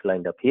projects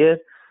lined up here.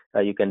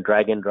 You can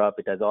drag and drop.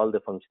 It has all the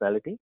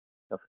functionality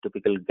of a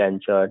typical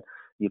Gantt chart.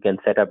 You can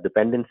set up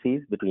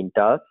dependencies between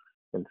tasks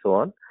and so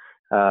on.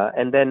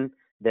 And then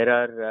there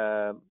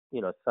are,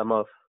 some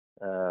of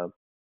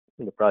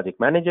the project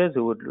managers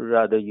who would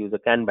rather use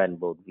a Kanban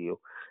board view.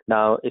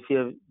 Now, if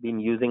you've been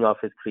using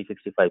Office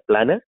 365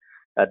 Planner,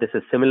 this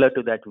is similar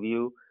to that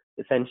view.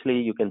 Essentially,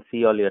 you can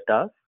see all your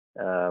tasks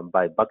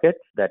by buckets.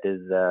 That is,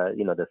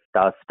 the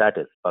task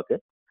status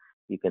bucket.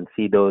 You can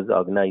see those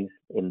organized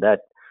in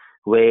that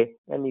way,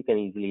 and you can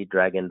easily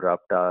drag and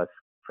drop tasks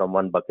from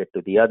one bucket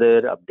to the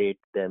other, update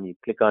them. You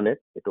click on it,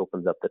 it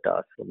opens up the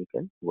task, and you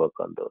can work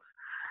on those.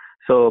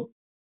 So,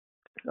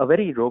 a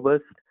very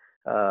robust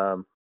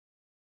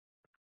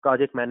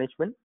project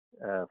management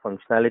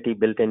functionality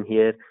built in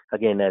here.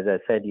 Again, as I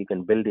said, you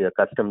can build your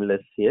custom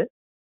lists here.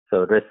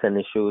 So risks and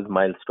issues,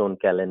 milestone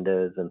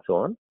calendars, and so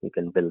on. You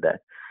can build that.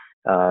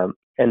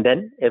 And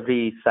then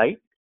every site,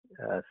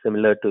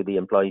 similar to the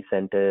Employee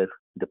Center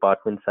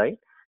department site,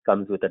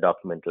 comes with a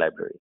document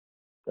library,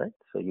 right?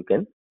 So you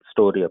can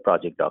store your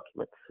project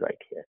documents right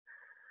here.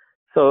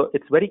 So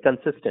it's very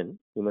consistent.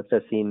 You must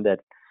have seen that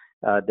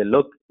the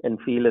look and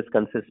feel is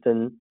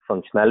consistent.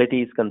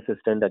 Functionality is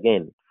consistent,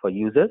 again, for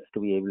users to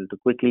be able to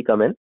quickly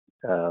come and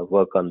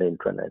work on the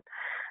intranet.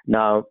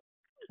 Now,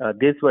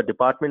 these were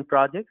department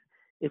projects.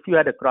 If you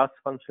had a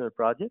cross-functional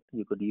project,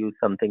 you could use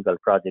something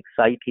called project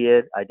site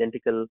here,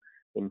 identical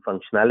in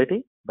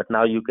functionality, but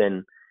now you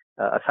can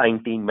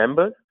assign team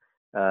members,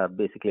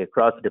 basically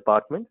across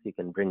departments. You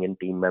can bring in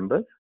team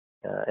members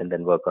and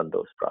then work on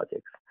those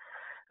projects.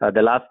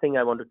 The last thing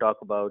I want to talk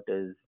about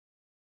is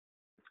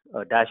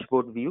a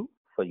dashboard view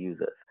for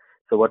users.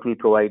 So what we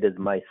provide is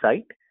My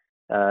Site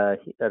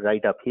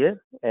right up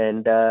here.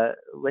 And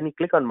when you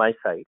click on My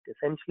Site,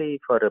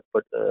 essentially for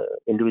a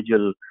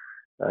individual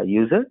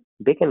user,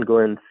 they can go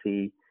and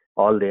see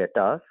all their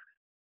tasks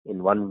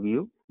in one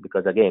view.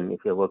 Because again, if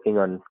you're working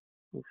on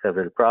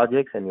several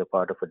projects and you're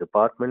part of a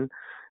department,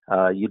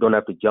 you don't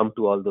have to jump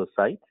to all those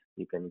sites.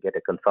 You can get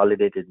a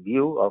consolidated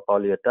view of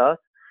all your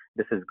tasks.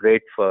 This is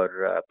great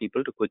for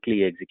people to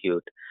quickly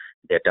execute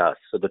their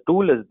tasks. So the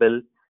tool is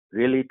built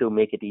really to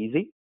make it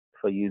easy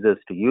for users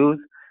to use.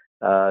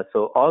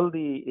 So all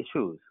the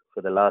issues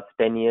for the last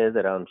 10 years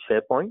around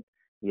SharePoint,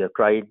 we have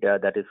tried,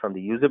 that is from the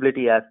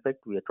usability aspect,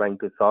 we are trying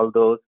to solve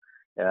those.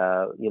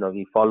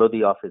 We follow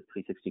the Office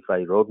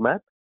 365 roadmap.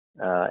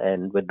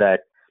 And with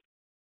that,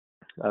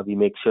 we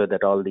make sure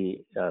that all the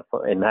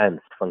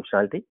enhanced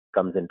functionality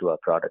comes into our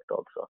product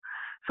also.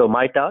 So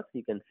My Tasks,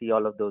 you can see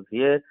all of those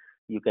here.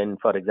 You can,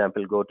 for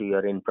example, go to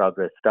your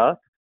in-progress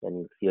tasks and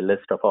you see a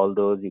list of all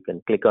those. You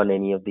can click on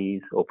any of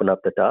these, open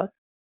up the task,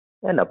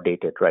 and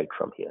update it right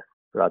from here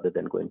rather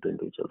than going to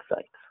individual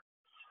sites.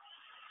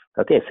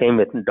 Okay, same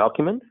with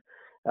documents.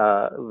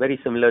 Very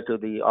similar to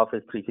the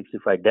Office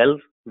 365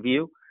 Delve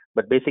view,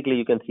 but basically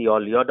you can see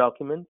all your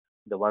documents.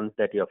 The ones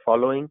that you're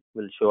following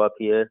will show up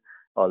here,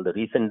 all the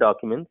recent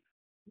documents.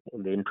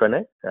 in the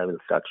intranet will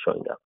start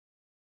showing up.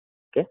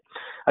 Okay.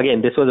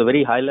 Again, this was a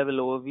very high-level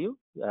overview.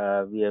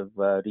 We have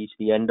reached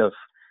the end of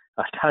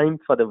our time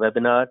for the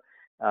webinar.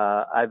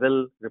 I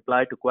will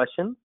reply to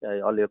questions,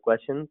 all your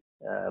questions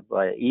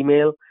via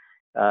email.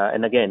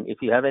 And again,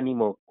 if you have any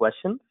more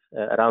questions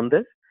around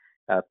this,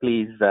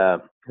 please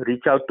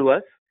reach out to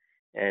us.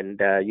 And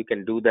you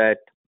can do that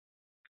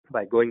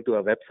by going to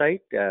our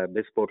website,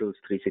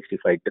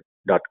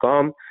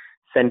 bizportals365.com.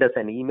 Send us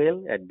an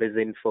email at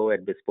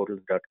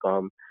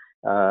bizinfo@bizportals.com.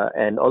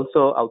 And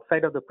also,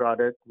 outside of the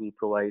product, we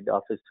provide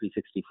Office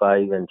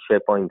 365 and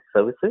SharePoint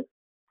services.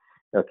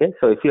 Okay,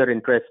 so if you're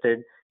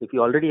interested, if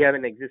you already have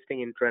an existing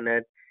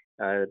intranet,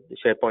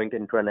 SharePoint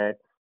intranet,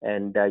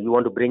 and you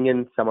want to bring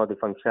in some of the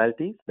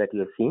functionalities that you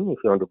have seen,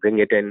 if you want to bring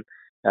it in,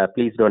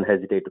 please don't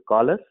hesitate to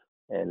call us,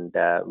 and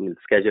we'll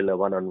schedule a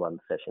one-on-one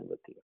session with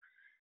you.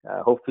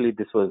 Hopefully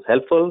this was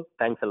helpful.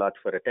 Thanks a lot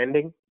for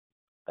attending.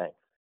 Thanks.